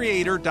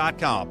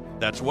wealthcreator.com.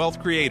 That's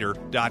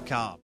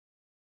wealthcreator.com.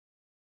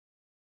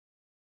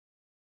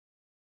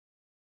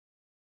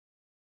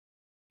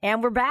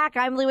 And we're back.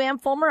 I'm Lou Ann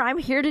Fulmer. I'm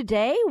here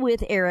today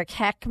with Eric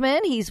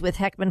Heckman. He's with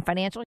Heckman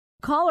Financial.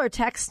 Call or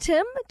text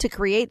him to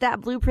create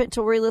that blueprint to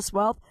worryless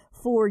wealth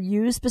for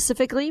you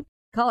specifically.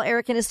 Call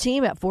Eric and his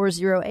team at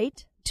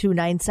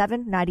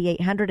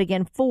 408-297-9800.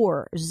 Again,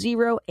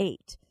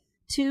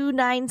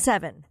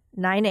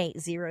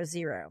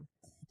 408-297-9800.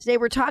 Today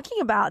we're talking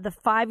about the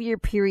 5-year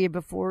period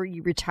before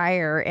you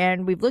retire,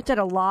 and we've looked at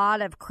a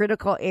lot of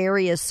critical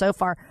areas so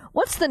far.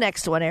 What's the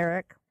next one,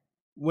 Eric?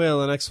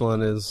 Well, the next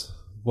one is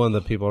one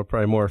that people are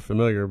probably more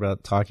familiar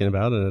about talking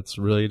about, and it's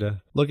really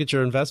to look at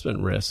your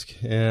investment risk.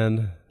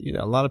 And,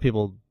 a lot of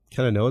people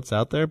kind of know it's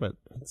out there, but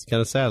it's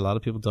kind of sad. A lot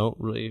of people don't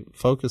really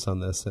focus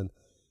on this. And,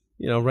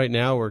 right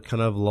now we're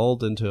kind of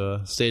lulled into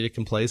a state of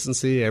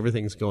complacency.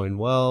 Everything's going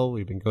well.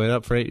 We've been going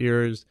up for 8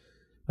 years.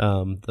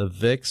 The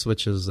VIX,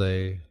 which is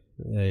a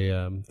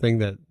thing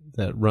that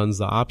runs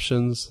the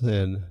options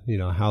and,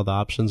 how the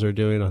options are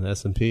doing on the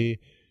S&P,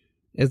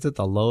 is at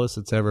the lowest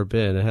it's ever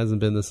been. It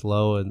hasn't been this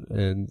low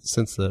and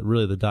since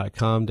the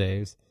 .com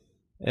days.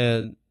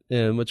 And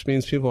which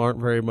means people aren't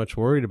very much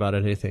worried about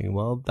anything.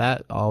 Well,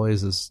 that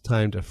always is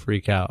time to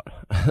freak out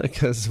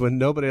because when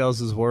nobody else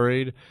is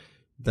worried,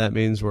 that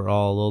means we're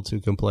all a little too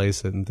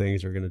complacent and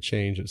things are going to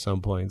change at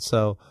some point.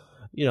 So,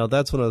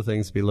 that's one of the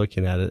things to be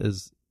looking at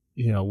is,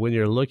 when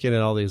you're looking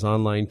at all these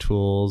online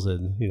tools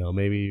and,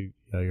 maybe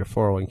your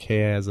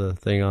 401k has a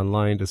thing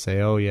online to say,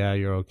 oh, yeah,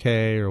 you're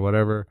okay or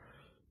whatever.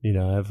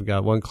 I've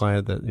got one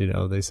client that,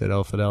 they said,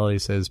 oh, Fidelity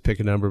says pick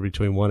a number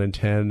between 1 and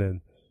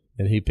 10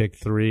 and he picked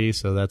 3.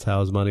 So that's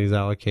how his money's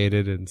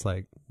allocated. And it's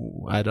like,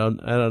 I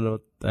don't know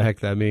what the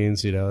heck that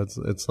means.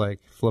 It's like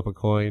flip a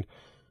coin,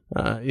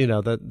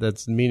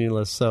 that's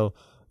meaningless. So,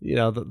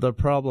 the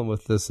problem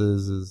with this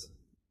is,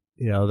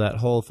 that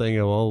whole thing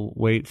of, well,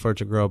 wait for it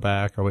to grow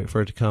back or wait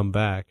for it to come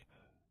back.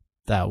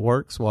 That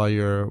works while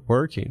you're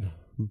working,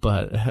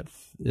 but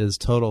is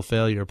total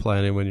failure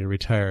planning when you're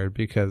retired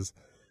because,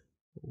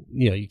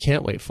 you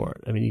can't wait for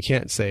it. I mean, you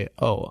can't say,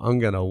 oh, I'm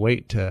going to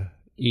wait to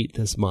eat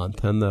this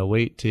month. I'm going to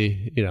wait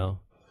to,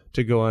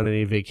 to go on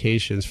any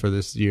vacations for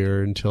this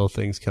year until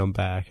things come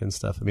back and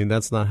stuff. I mean,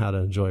 that's not how to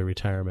enjoy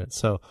retirement.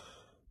 So,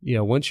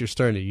 once you're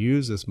starting to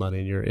use this money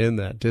and you're in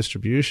that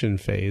distribution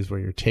phase where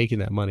you're taking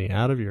that money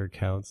out of your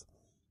accounts,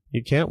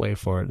 you can't wait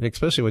for it. And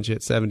especially once you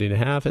hit 70 and a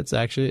half, it's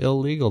actually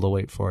illegal to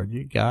wait for it.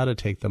 You got to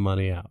take the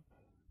money out.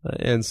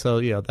 And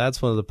so,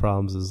 that's one of the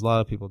problems is a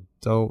lot of people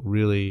don't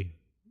really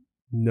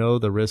know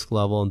the risk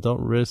level and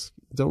don't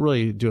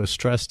really do a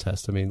stress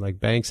test. I mean,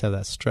 like banks have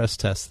that stress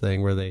test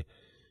thing where they,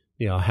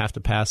 have to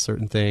pass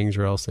certain things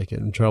or else they get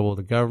in trouble with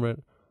the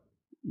government.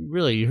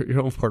 Really, your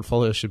own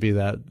portfolio should be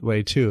that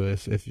way too.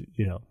 If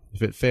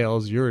it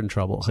fails, you're in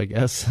trouble, I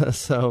guess.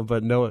 So,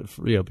 but know it,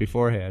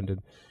 beforehand.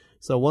 And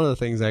so one of the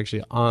things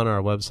actually on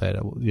our website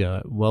at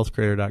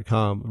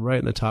wealthcreator.com, right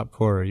in the top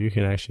corner, you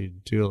can actually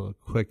do a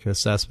quick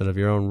assessment of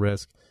your own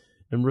risk.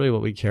 And really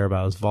what we care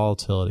about is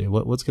volatility.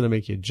 What's going to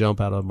make you jump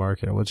out of the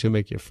market or what's going to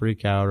make you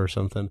freak out or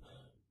something.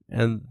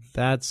 And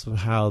that's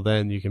how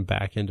then you can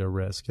back into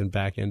risk and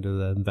back into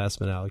the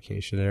investment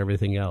allocation and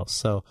everything else.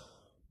 So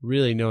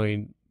really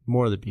knowing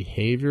more of the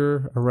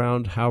behavior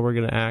around how we're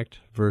going to act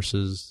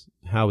versus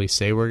how we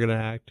say we're going to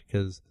act.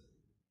 Because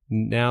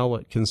now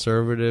what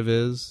conservative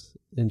is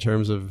in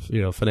terms of,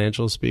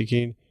 financial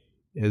speaking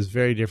is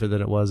very different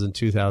than it was in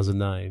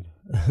 2009.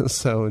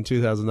 So in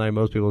 2009,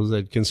 most people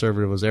said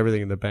conservative was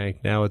everything in the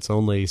bank. Now it's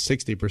only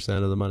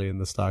 60% of the money in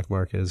the stock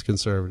market is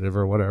conservative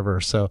or whatever.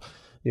 So,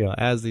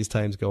 as these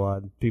times go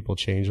on, people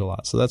change a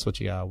lot. So that's what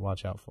you got to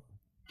watch out for.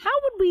 How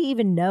would we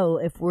even know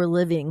if we're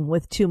living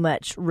with too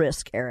much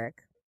risk,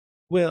 Eric?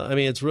 Well, I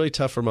mean, it's really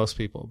tough for most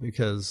people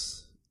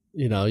because,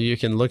 you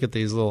can look at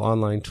these little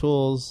online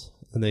tools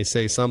and they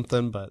say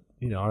something, but,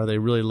 are they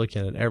really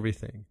looking at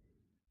everything?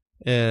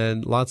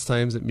 And lots of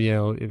times,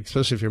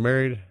 especially if you're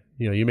married,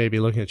 you may be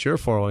looking at your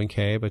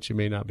 401k, but you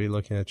may not be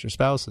looking at your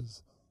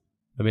spouse's.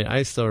 I mean,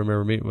 I still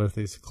remember meeting with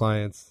these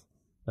clients,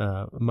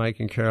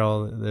 Mike and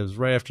Carol. It was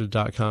right after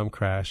the .com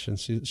crash, and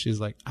she's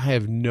like, I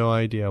have no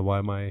idea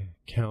why my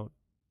account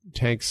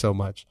tanked so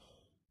much.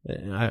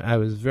 I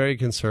was very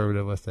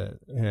conservative with it,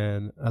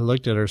 and I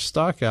looked at her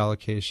stock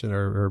allocation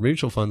or her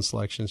mutual fund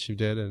selection she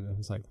did, and I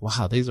was like,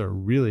 wow, these are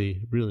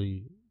really,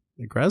 really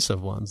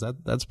aggressive ones.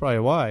 That's probably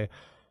why.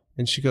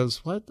 And she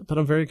goes, what? But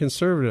I'm very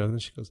conservative.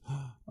 And she goes,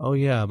 oh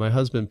yeah, my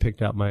husband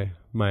picked out my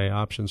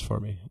options for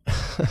me.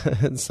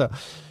 And so,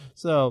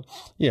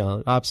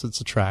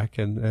 opposites attract,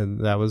 and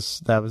that was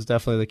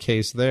definitely the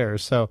case there.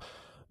 So,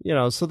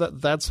 so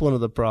that's one of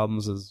the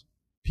problems is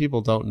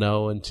people don't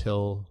know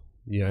until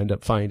you end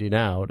up finding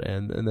out,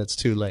 and that's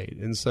too late.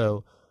 And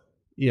so,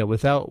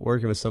 without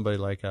working with somebody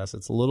like us,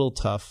 it's a little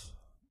tough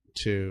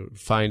to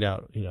find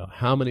out,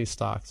 how many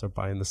stocks are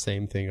buying the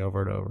same thing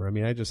over and over. I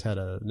mean, I just had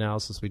an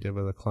analysis we did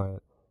with a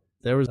client.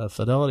 There was a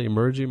Fidelity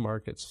Emerging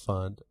Markets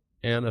Fund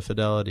and a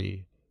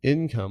Fidelity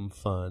Income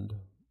Fund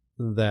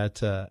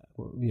that,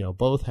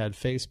 both had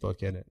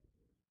Facebook in it.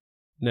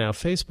 Now,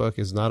 Facebook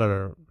is not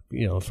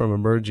from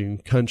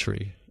emerging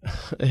country.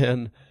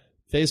 And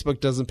Facebook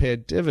doesn't pay a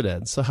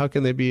dividend, so how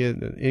can they be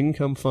an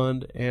income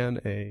fund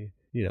and a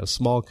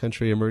small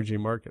country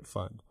emerging market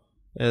fund?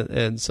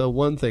 And so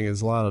one thing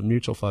is a lot of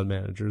mutual fund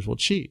managers will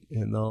cheat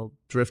and they'll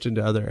drift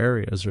into other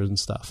areas and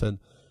stuff.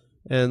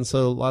 And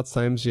so lots of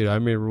times, I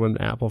remember when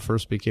Apple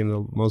first became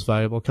the most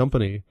valuable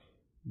company,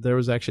 there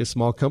was actually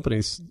small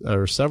companies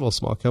or several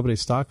small company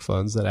stock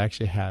funds that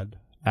actually had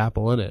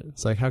Apple in it.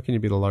 It's like, how can you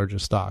be the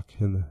largest stock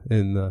in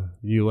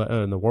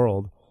the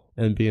world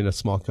and be in a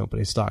small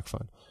company stock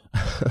fund?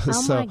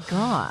 Oh my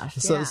gosh.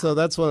 So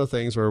that's one of the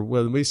things where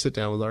when we sit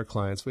down with our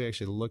clients, we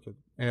actually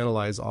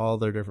analyze all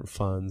their different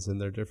funds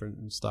and their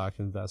different stock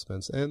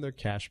investments and their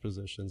cash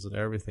positions and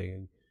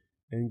everything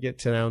and get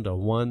down to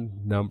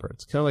one number.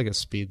 It's kind of like a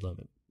speed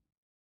limit.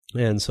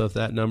 And so if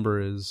that number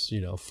is,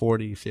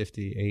 40,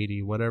 50,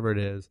 80, whatever it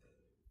is,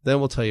 then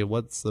we'll tell you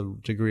what's the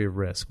degree of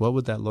risk. What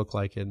would that look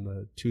like in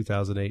the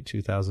 2008,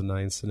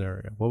 2009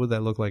 scenario? What would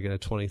that look like in a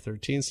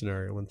 2013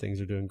 scenario when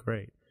things are doing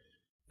great?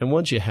 And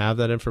once you have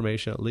that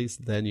information, at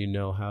least then you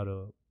know how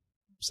to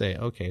say,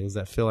 okay, does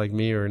that feel like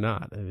me or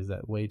not? Is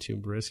that way too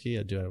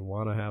risky? Do I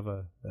want to have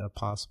a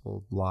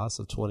possible loss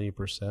of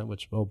 20%,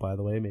 which, oh, by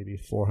the way, maybe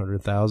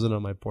 $400,000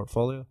 on my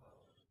portfolio?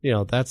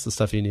 That's the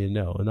stuff you need to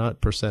know, and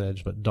not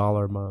percentage, but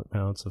dollar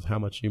amounts of how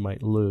much you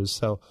might lose.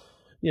 So,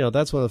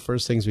 that's one of the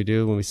first things we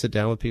do when we sit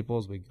down with people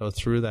is we go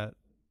through that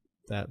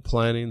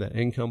planning, that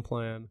income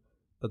plan,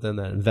 but then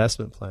that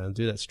investment plan,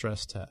 do that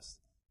stress test.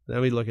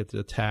 Then we look at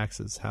the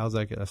taxes. How's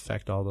that going to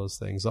affect all those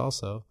things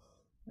also?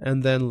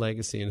 And then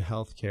legacy and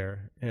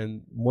healthcare.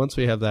 And once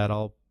we have that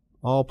all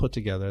put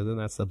together, then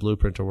that's the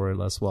blueprint to worry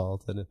less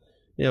wealth. And,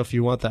 if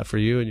you want that for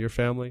you and your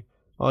family,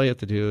 all you have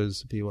to do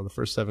is be one of the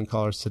first 7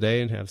 callers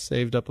today and have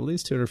saved up at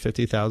least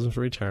 $250,000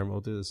 for retirement.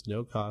 We'll do this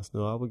no cost,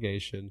 no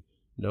obligation,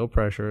 no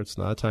pressure. It's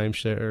not a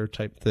timeshare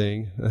type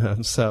thing.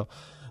 So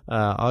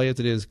all you have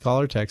to do is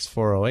call or text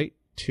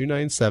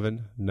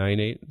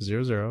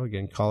 408-297-9800.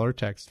 Again, call or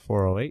text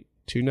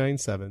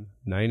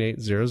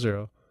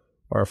 408-297-9800,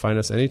 or find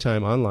us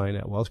anytime online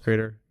at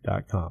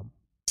wealthcreator.com.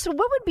 So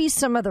what would be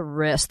some of the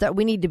risks that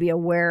we need to be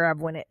aware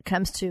of when it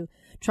comes to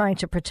trying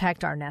to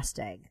protect our nest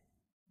egg?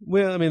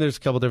 Well, there's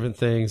a couple different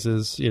things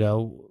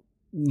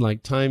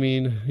like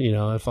timing,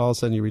 if all of a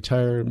sudden you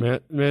retire,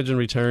 imagine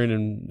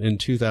retiring in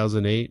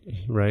 2008,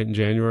 right, in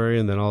January,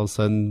 and then all of a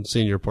sudden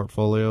seeing your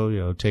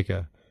portfolio, take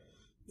a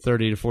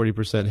 30 to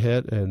 40%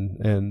 hit,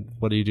 and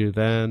what do you do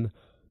then?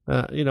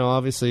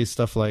 Obviously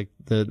stuff like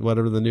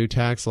whatever the new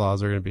tax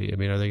laws are going to be.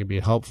 Are they going to be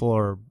helpful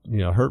or,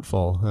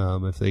 hurtful?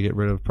 If they get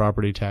rid of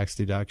property tax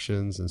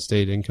deductions and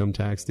state income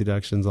tax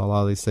deductions, a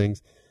lot of these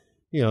things,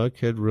 it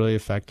could really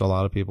affect a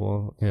lot of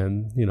people.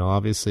 And,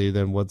 obviously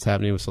then what's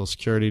happening with Social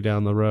Security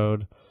down the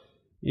road,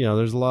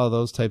 there's a lot of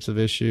those types of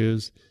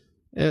issues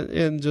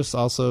and just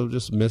also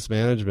just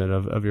mismanagement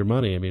of your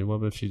money.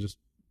 What if you just,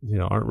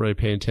 aren't really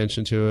paying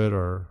attention to it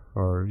or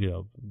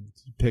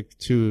pick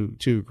too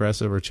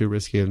aggressive or too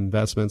risky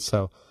investments.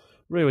 So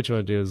really what you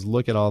want to do is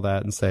look at all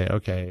that and say,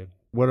 okay,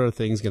 what are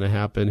things going to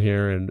happen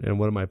here and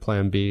what are my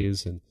plan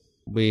Bs? And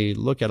we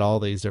look at all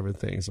these different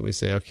things and we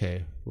say,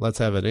 okay, let's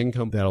have an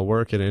income that'll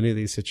work in any of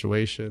these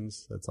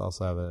situations. Let's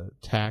also have a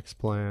tax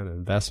plan,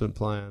 investment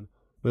plan.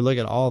 We look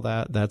at all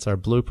that. That's our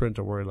blueprint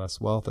to worry less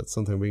wealth. That's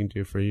something we can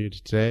do for you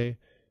today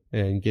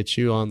and get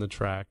you on the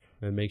track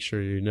and make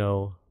sure you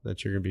know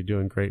that you're going to be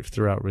doing great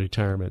throughout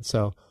retirement.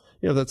 So,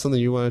 if that's something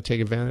you want to take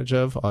advantage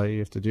of, all you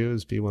have to do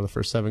is be one of the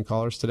first 7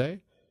 callers today,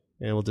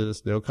 and we'll do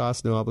this no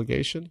cost, no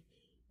obligation.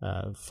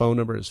 Phone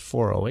number is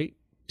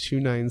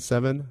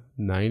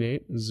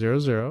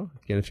 408-297-9800.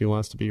 Again, if you want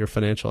us to be your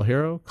financial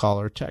hero,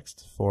 call or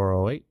text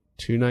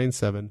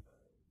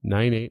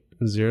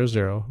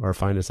 408-297-9800, or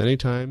find us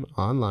anytime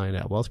online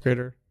at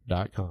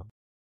wealthcreator.com.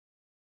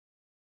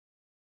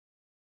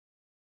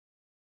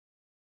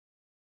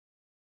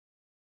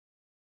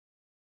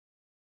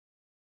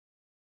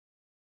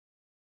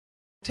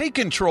 Take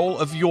control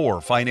of your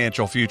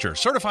financial future.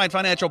 Certified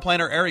financial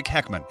planner Eric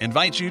Heckman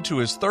invites you to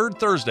his 3rd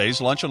Thursdays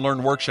Lunch and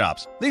Learn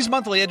workshops. These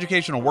monthly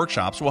educational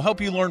workshops will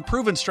help you learn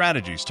proven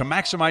strategies to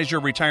maximize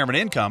your retirement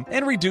income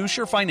and reduce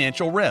your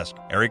financial risk.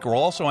 Eric will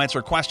also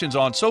answer questions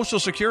on Social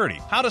Security,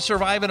 how to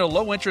survive in a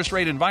low-interest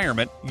rate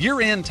environment,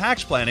 year-end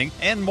tax planning,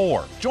 and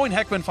more. Join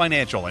Heckman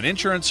Financial and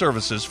Insurance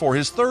Services for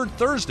his 3rd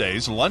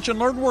Thursdays Lunch and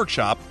Learn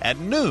workshop at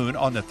noon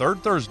on the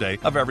 3rd Thursday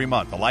of every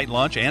month. A light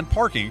lunch and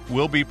parking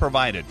will be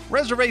provided.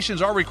 Reservations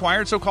are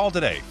required, so call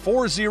today,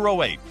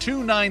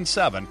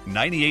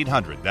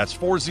 408-297-9800. That's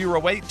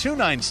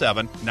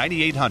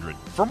 408-297-9800.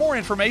 For more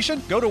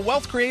information, go to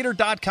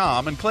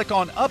wealthcreator.com and click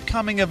on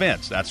upcoming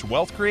events. That's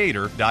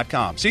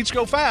wealthcreator.com. Seats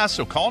go fast,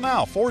 so call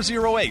now,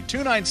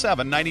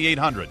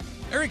 408-297-9800.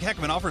 Eric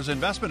Heckman offers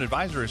investment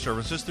advisory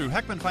services through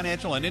Heckman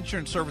Financial and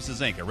Insurance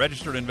Services, Inc., a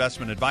registered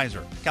investment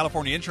advisor.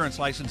 California Insurance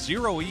License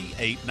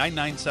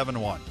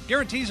 0E89971.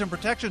 Guarantees and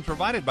protections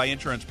provided by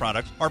insurance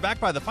products are backed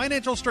by the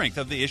financial strength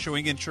of the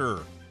issuing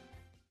insurer.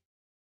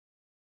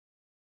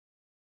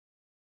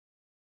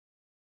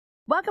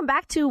 Welcome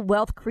back to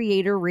Wealth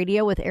Creator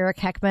Radio with Eric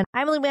Heckman.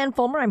 I'm Lee Van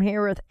Fulmer. I'm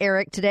here with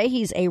Eric today.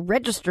 He's a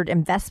registered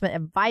investment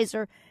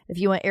advisor. If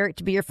you want Eric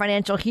to be your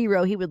financial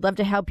hero, he would love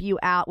to help you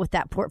out with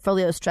that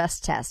portfolio stress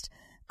test.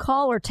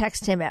 Call or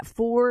text him at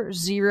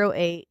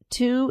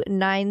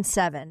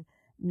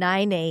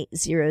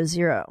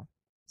 408-297-9800.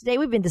 Today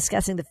we've been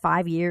discussing the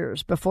 5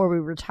 years before we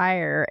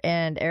retire,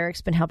 and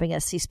Eric's been helping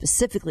us see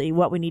specifically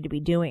what we need to be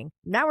doing.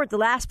 Now we're at the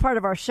last part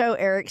of our show,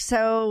 Eric.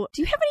 So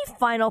do you have any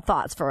final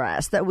thoughts for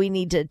us that we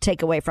need to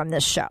take away from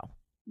this show?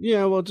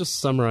 Yeah, well, just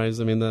summarize.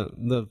 I mean,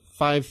 the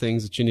 5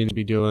 things that you need to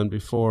be doing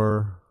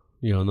before,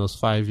 in those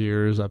 5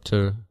 years up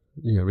to,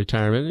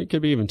 retirement. It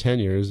could be even 10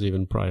 years,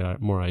 even probably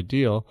more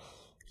ideal,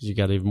 because you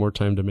got even more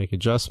time to make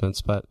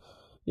adjustments. But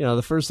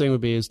the first thing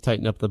would be is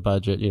tighten up the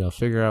budget,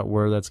 figure out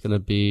where that's going to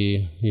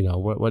be,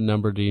 what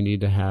number do you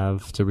need to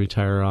have to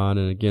retire on?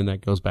 And again,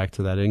 that goes back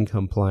to that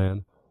income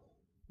plan.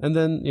 And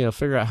then,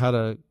 figure out how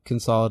to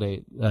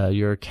consolidate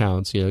your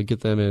accounts, get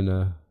them in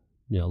a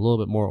little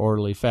bit more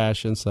orderly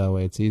fashion. So that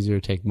way it's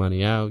easier to take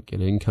money out, get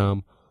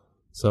income,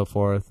 so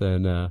forth.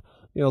 And,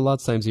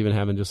 lots of times even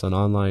having just an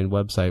online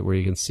website where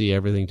you can see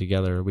everything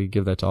together. We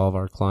give that to all of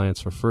our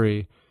clients for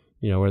free,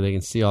 where they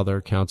can see all their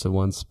accounts in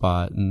one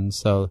spot. And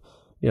so,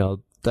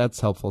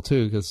 that's helpful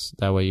too, because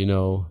that way,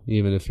 even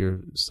if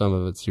some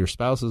of it's your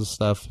spouse's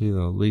stuff, at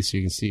least you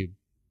can see,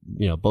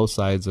 both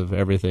sides of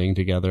everything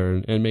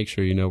together and make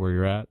sure you know where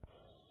you're at.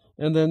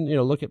 And then,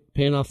 look at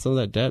paying off some of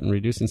that debt and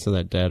reducing some of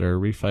that debt or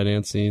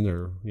refinancing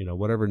or,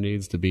 whatever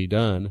needs to be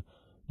done.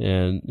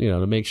 And,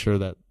 to make sure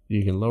that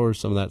you can lower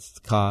some of that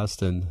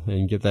cost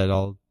and get that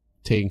all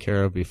taken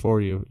care of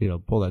before you,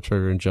 pull that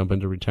trigger and jump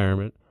into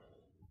retirement.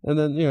 And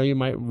then, you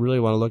might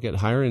really want to look at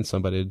hiring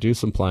somebody to do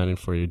some planning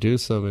for you, do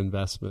some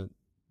investment,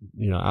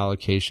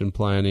 allocation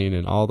planning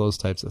and all those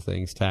types of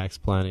things, tax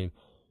planning,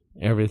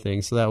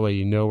 everything. So that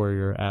way, where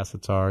your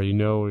assets are, where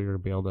you're going to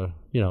be able to,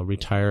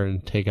 retire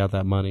and take out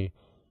that money.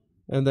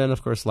 And then,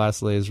 of course,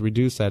 lastly is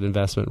reduce that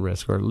investment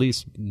risk, or at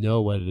least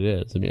know what it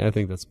is. I mean, I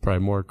think that's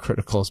probably more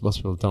critical, as most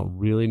people don't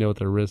really know what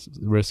their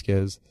risk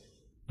is.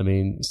 I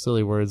mean,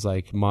 silly words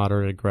like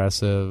moderate,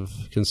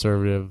 aggressive,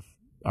 conservative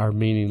are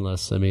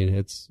meaningless. I mean,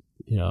 it's,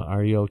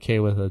 are you okay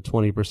with a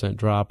 20%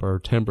 drop or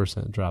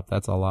 10% drop?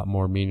 That's a lot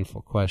more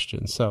meaningful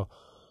question. So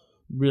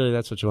really,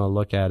 that's what you want to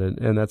look at.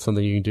 And that's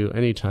something you can do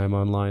anytime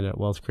online at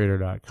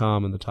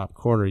wealthcreator.com. In the top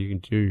corner, you can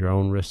do your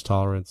own risk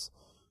tolerance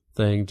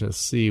thing to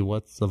see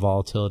what's the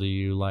volatility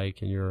you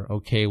like and you're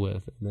okay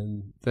with.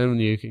 And then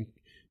you can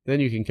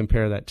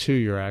compare that to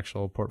your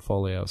actual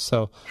portfolio.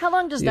 So how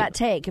long does that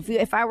take?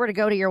 If I were to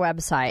go to your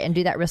website and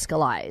do that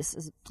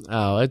Riskalyze?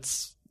 Oh,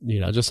 it's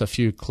just a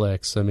few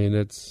clicks. I mean,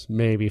 it's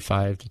maybe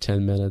 5 to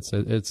 10 minutes.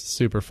 It's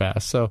super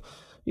fast. So,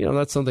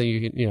 that's something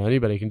you can,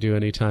 anybody can do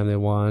anytime they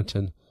want.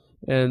 And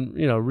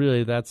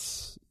really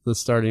that's the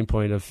starting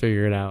point of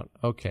figuring out,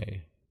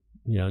 okay,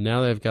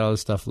 now they've got all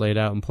this stuff laid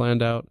out and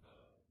planned out,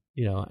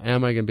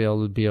 am I going to be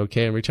able to be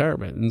okay in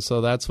retirement? And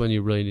so that's when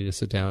you really need to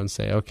sit down and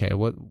say, okay,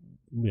 what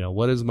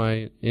is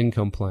my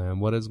income plan?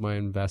 What is my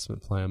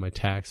investment plan, my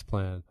tax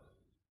plan?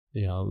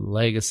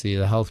 Legacy,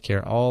 the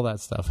healthcare, all that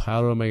stuff.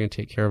 How am I going to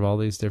take care of all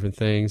these different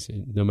things,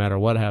 no matter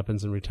what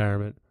happens in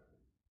retirement?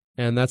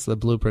 And that's the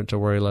blueprint to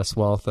worry less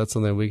wealth. That's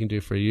something we can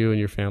do for you and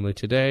your family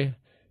today.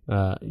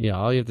 All you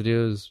have to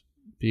do is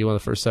be one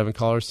of the first 7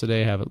 callers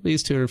today, have at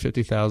least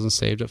 $250,000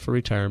 saved up for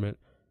retirement,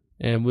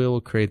 and we will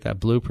create that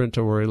blueprint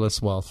to worry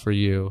less wealth for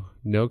you.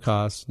 No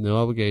cost, no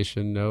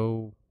obligation,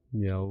 no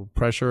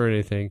pressure or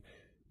anything.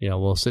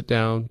 We'll sit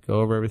down,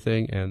 go over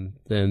everything, and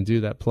then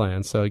do that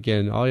plan. So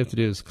again, all you have to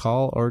do is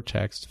call or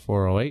text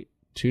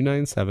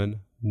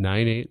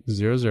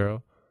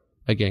 408-297-9800.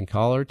 Again,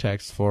 call or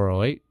text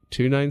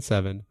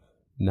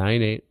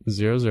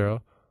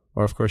 408-297-9800.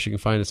 Or, of course, you can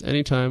find us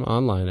anytime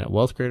online at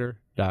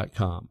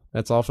wealthcreator.com.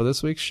 That's all for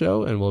this week's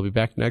show, and we'll be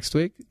back next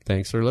week.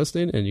 Thanks for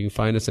listening, and you can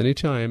find us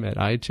anytime at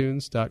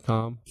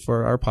itunes.com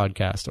for our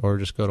podcast, or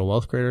just go to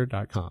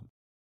wealthcreator.com.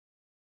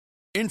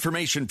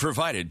 Information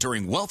provided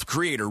during Wealth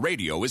Creator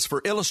Radio is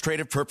for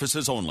illustrative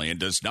purposes only and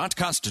does not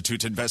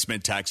constitute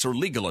investment, tax, or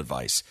legal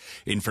advice.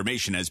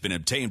 Information has been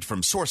obtained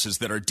from sources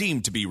that are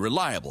deemed to be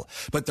reliable,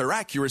 but their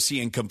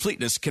accuracy and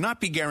completeness cannot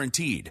be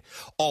guaranteed.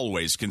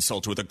 Always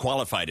consult with a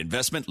qualified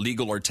investment,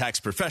 legal, or tax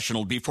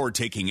professional before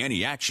taking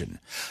any action.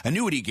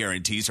 Annuity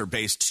guarantees are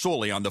based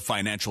solely on the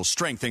financial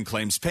strength and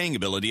claims paying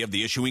ability of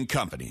the issuing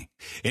company.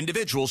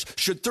 Individuals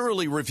should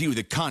thoroughly review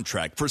the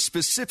contract for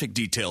specific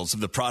details of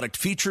the product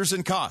features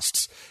and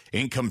costs.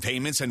 Income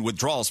payments and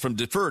withdrawals from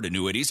deferred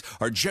annuities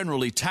are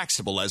generally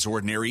taxable as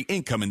ordinary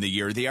income in the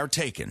year they are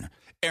taken.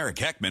 Eric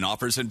Heckman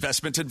offers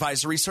investment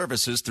advisory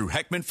services through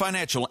Heckman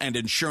Financial and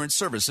Insurance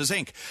Services,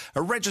 Inc.,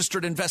 a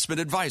registered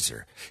investment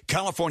advisor.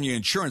 California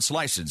Insurance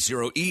License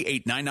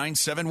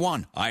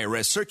 0E89971,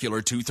 IRS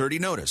Circular 230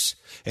 Notice.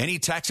 Any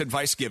tax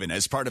advice given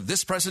as part of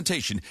this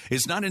presentation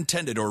is not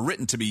intended or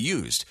written to be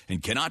used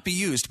and cannot be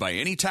used by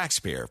any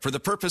taxpayer for the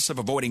purpose of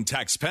avoiding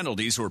tax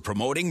penalties or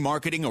promoting,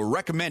 marketing, or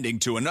recommending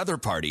to another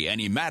party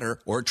any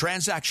matter or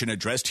transaction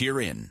addressed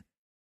herein.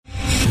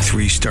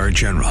 Three-star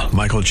General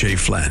Michael J.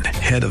 Flynn,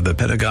 head of the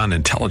Pentagon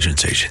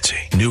Intelligence Agency,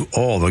 knew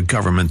all the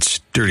government's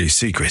dirty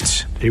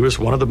secrets. He was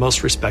one of the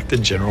most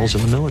respected generals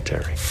in the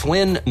military.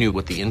 Flynn knew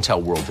what the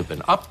intel world had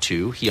been up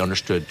to. He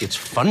understood its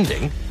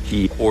funding.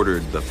 He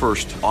ordered the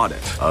first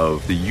audit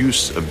of the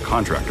use of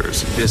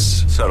contractors.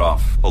 This set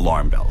off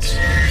alarm bells.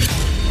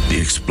 The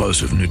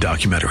explosive new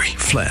documentary,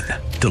 Flynn,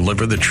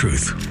 Deliver the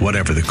Truth,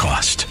 Whatever the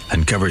Cost,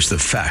 uncovers the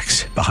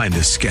facts behind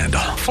this scandal.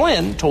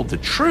 Flynn told the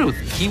truth.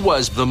 He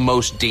was the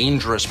most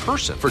dangerous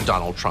person for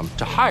Donald Trump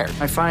to hire.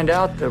 I find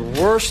out the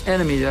worst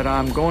enemy that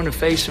I'm going to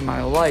face in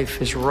my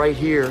life is right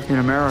here in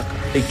America.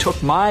 They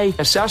took my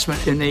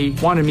assessment and they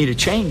wanted me to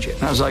change it.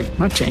 And I was like, I'm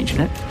not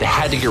changing it. They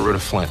had to get rid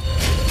of Flynn.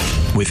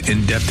 With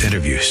in-depth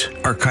interviews,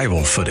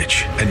 archival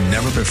footage, and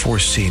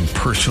never-before-seen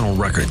personal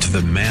records of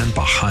the man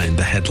behind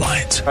the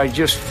headlines. I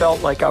just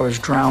felt like I was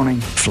drowning.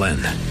 Flynn,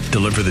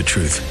 Deliver the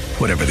Truth,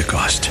 Whatever the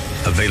Cost.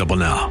 Available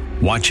now.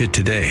 Watch it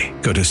today.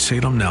 Go to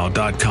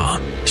salemnow.com.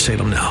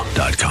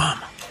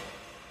 salemnow.com.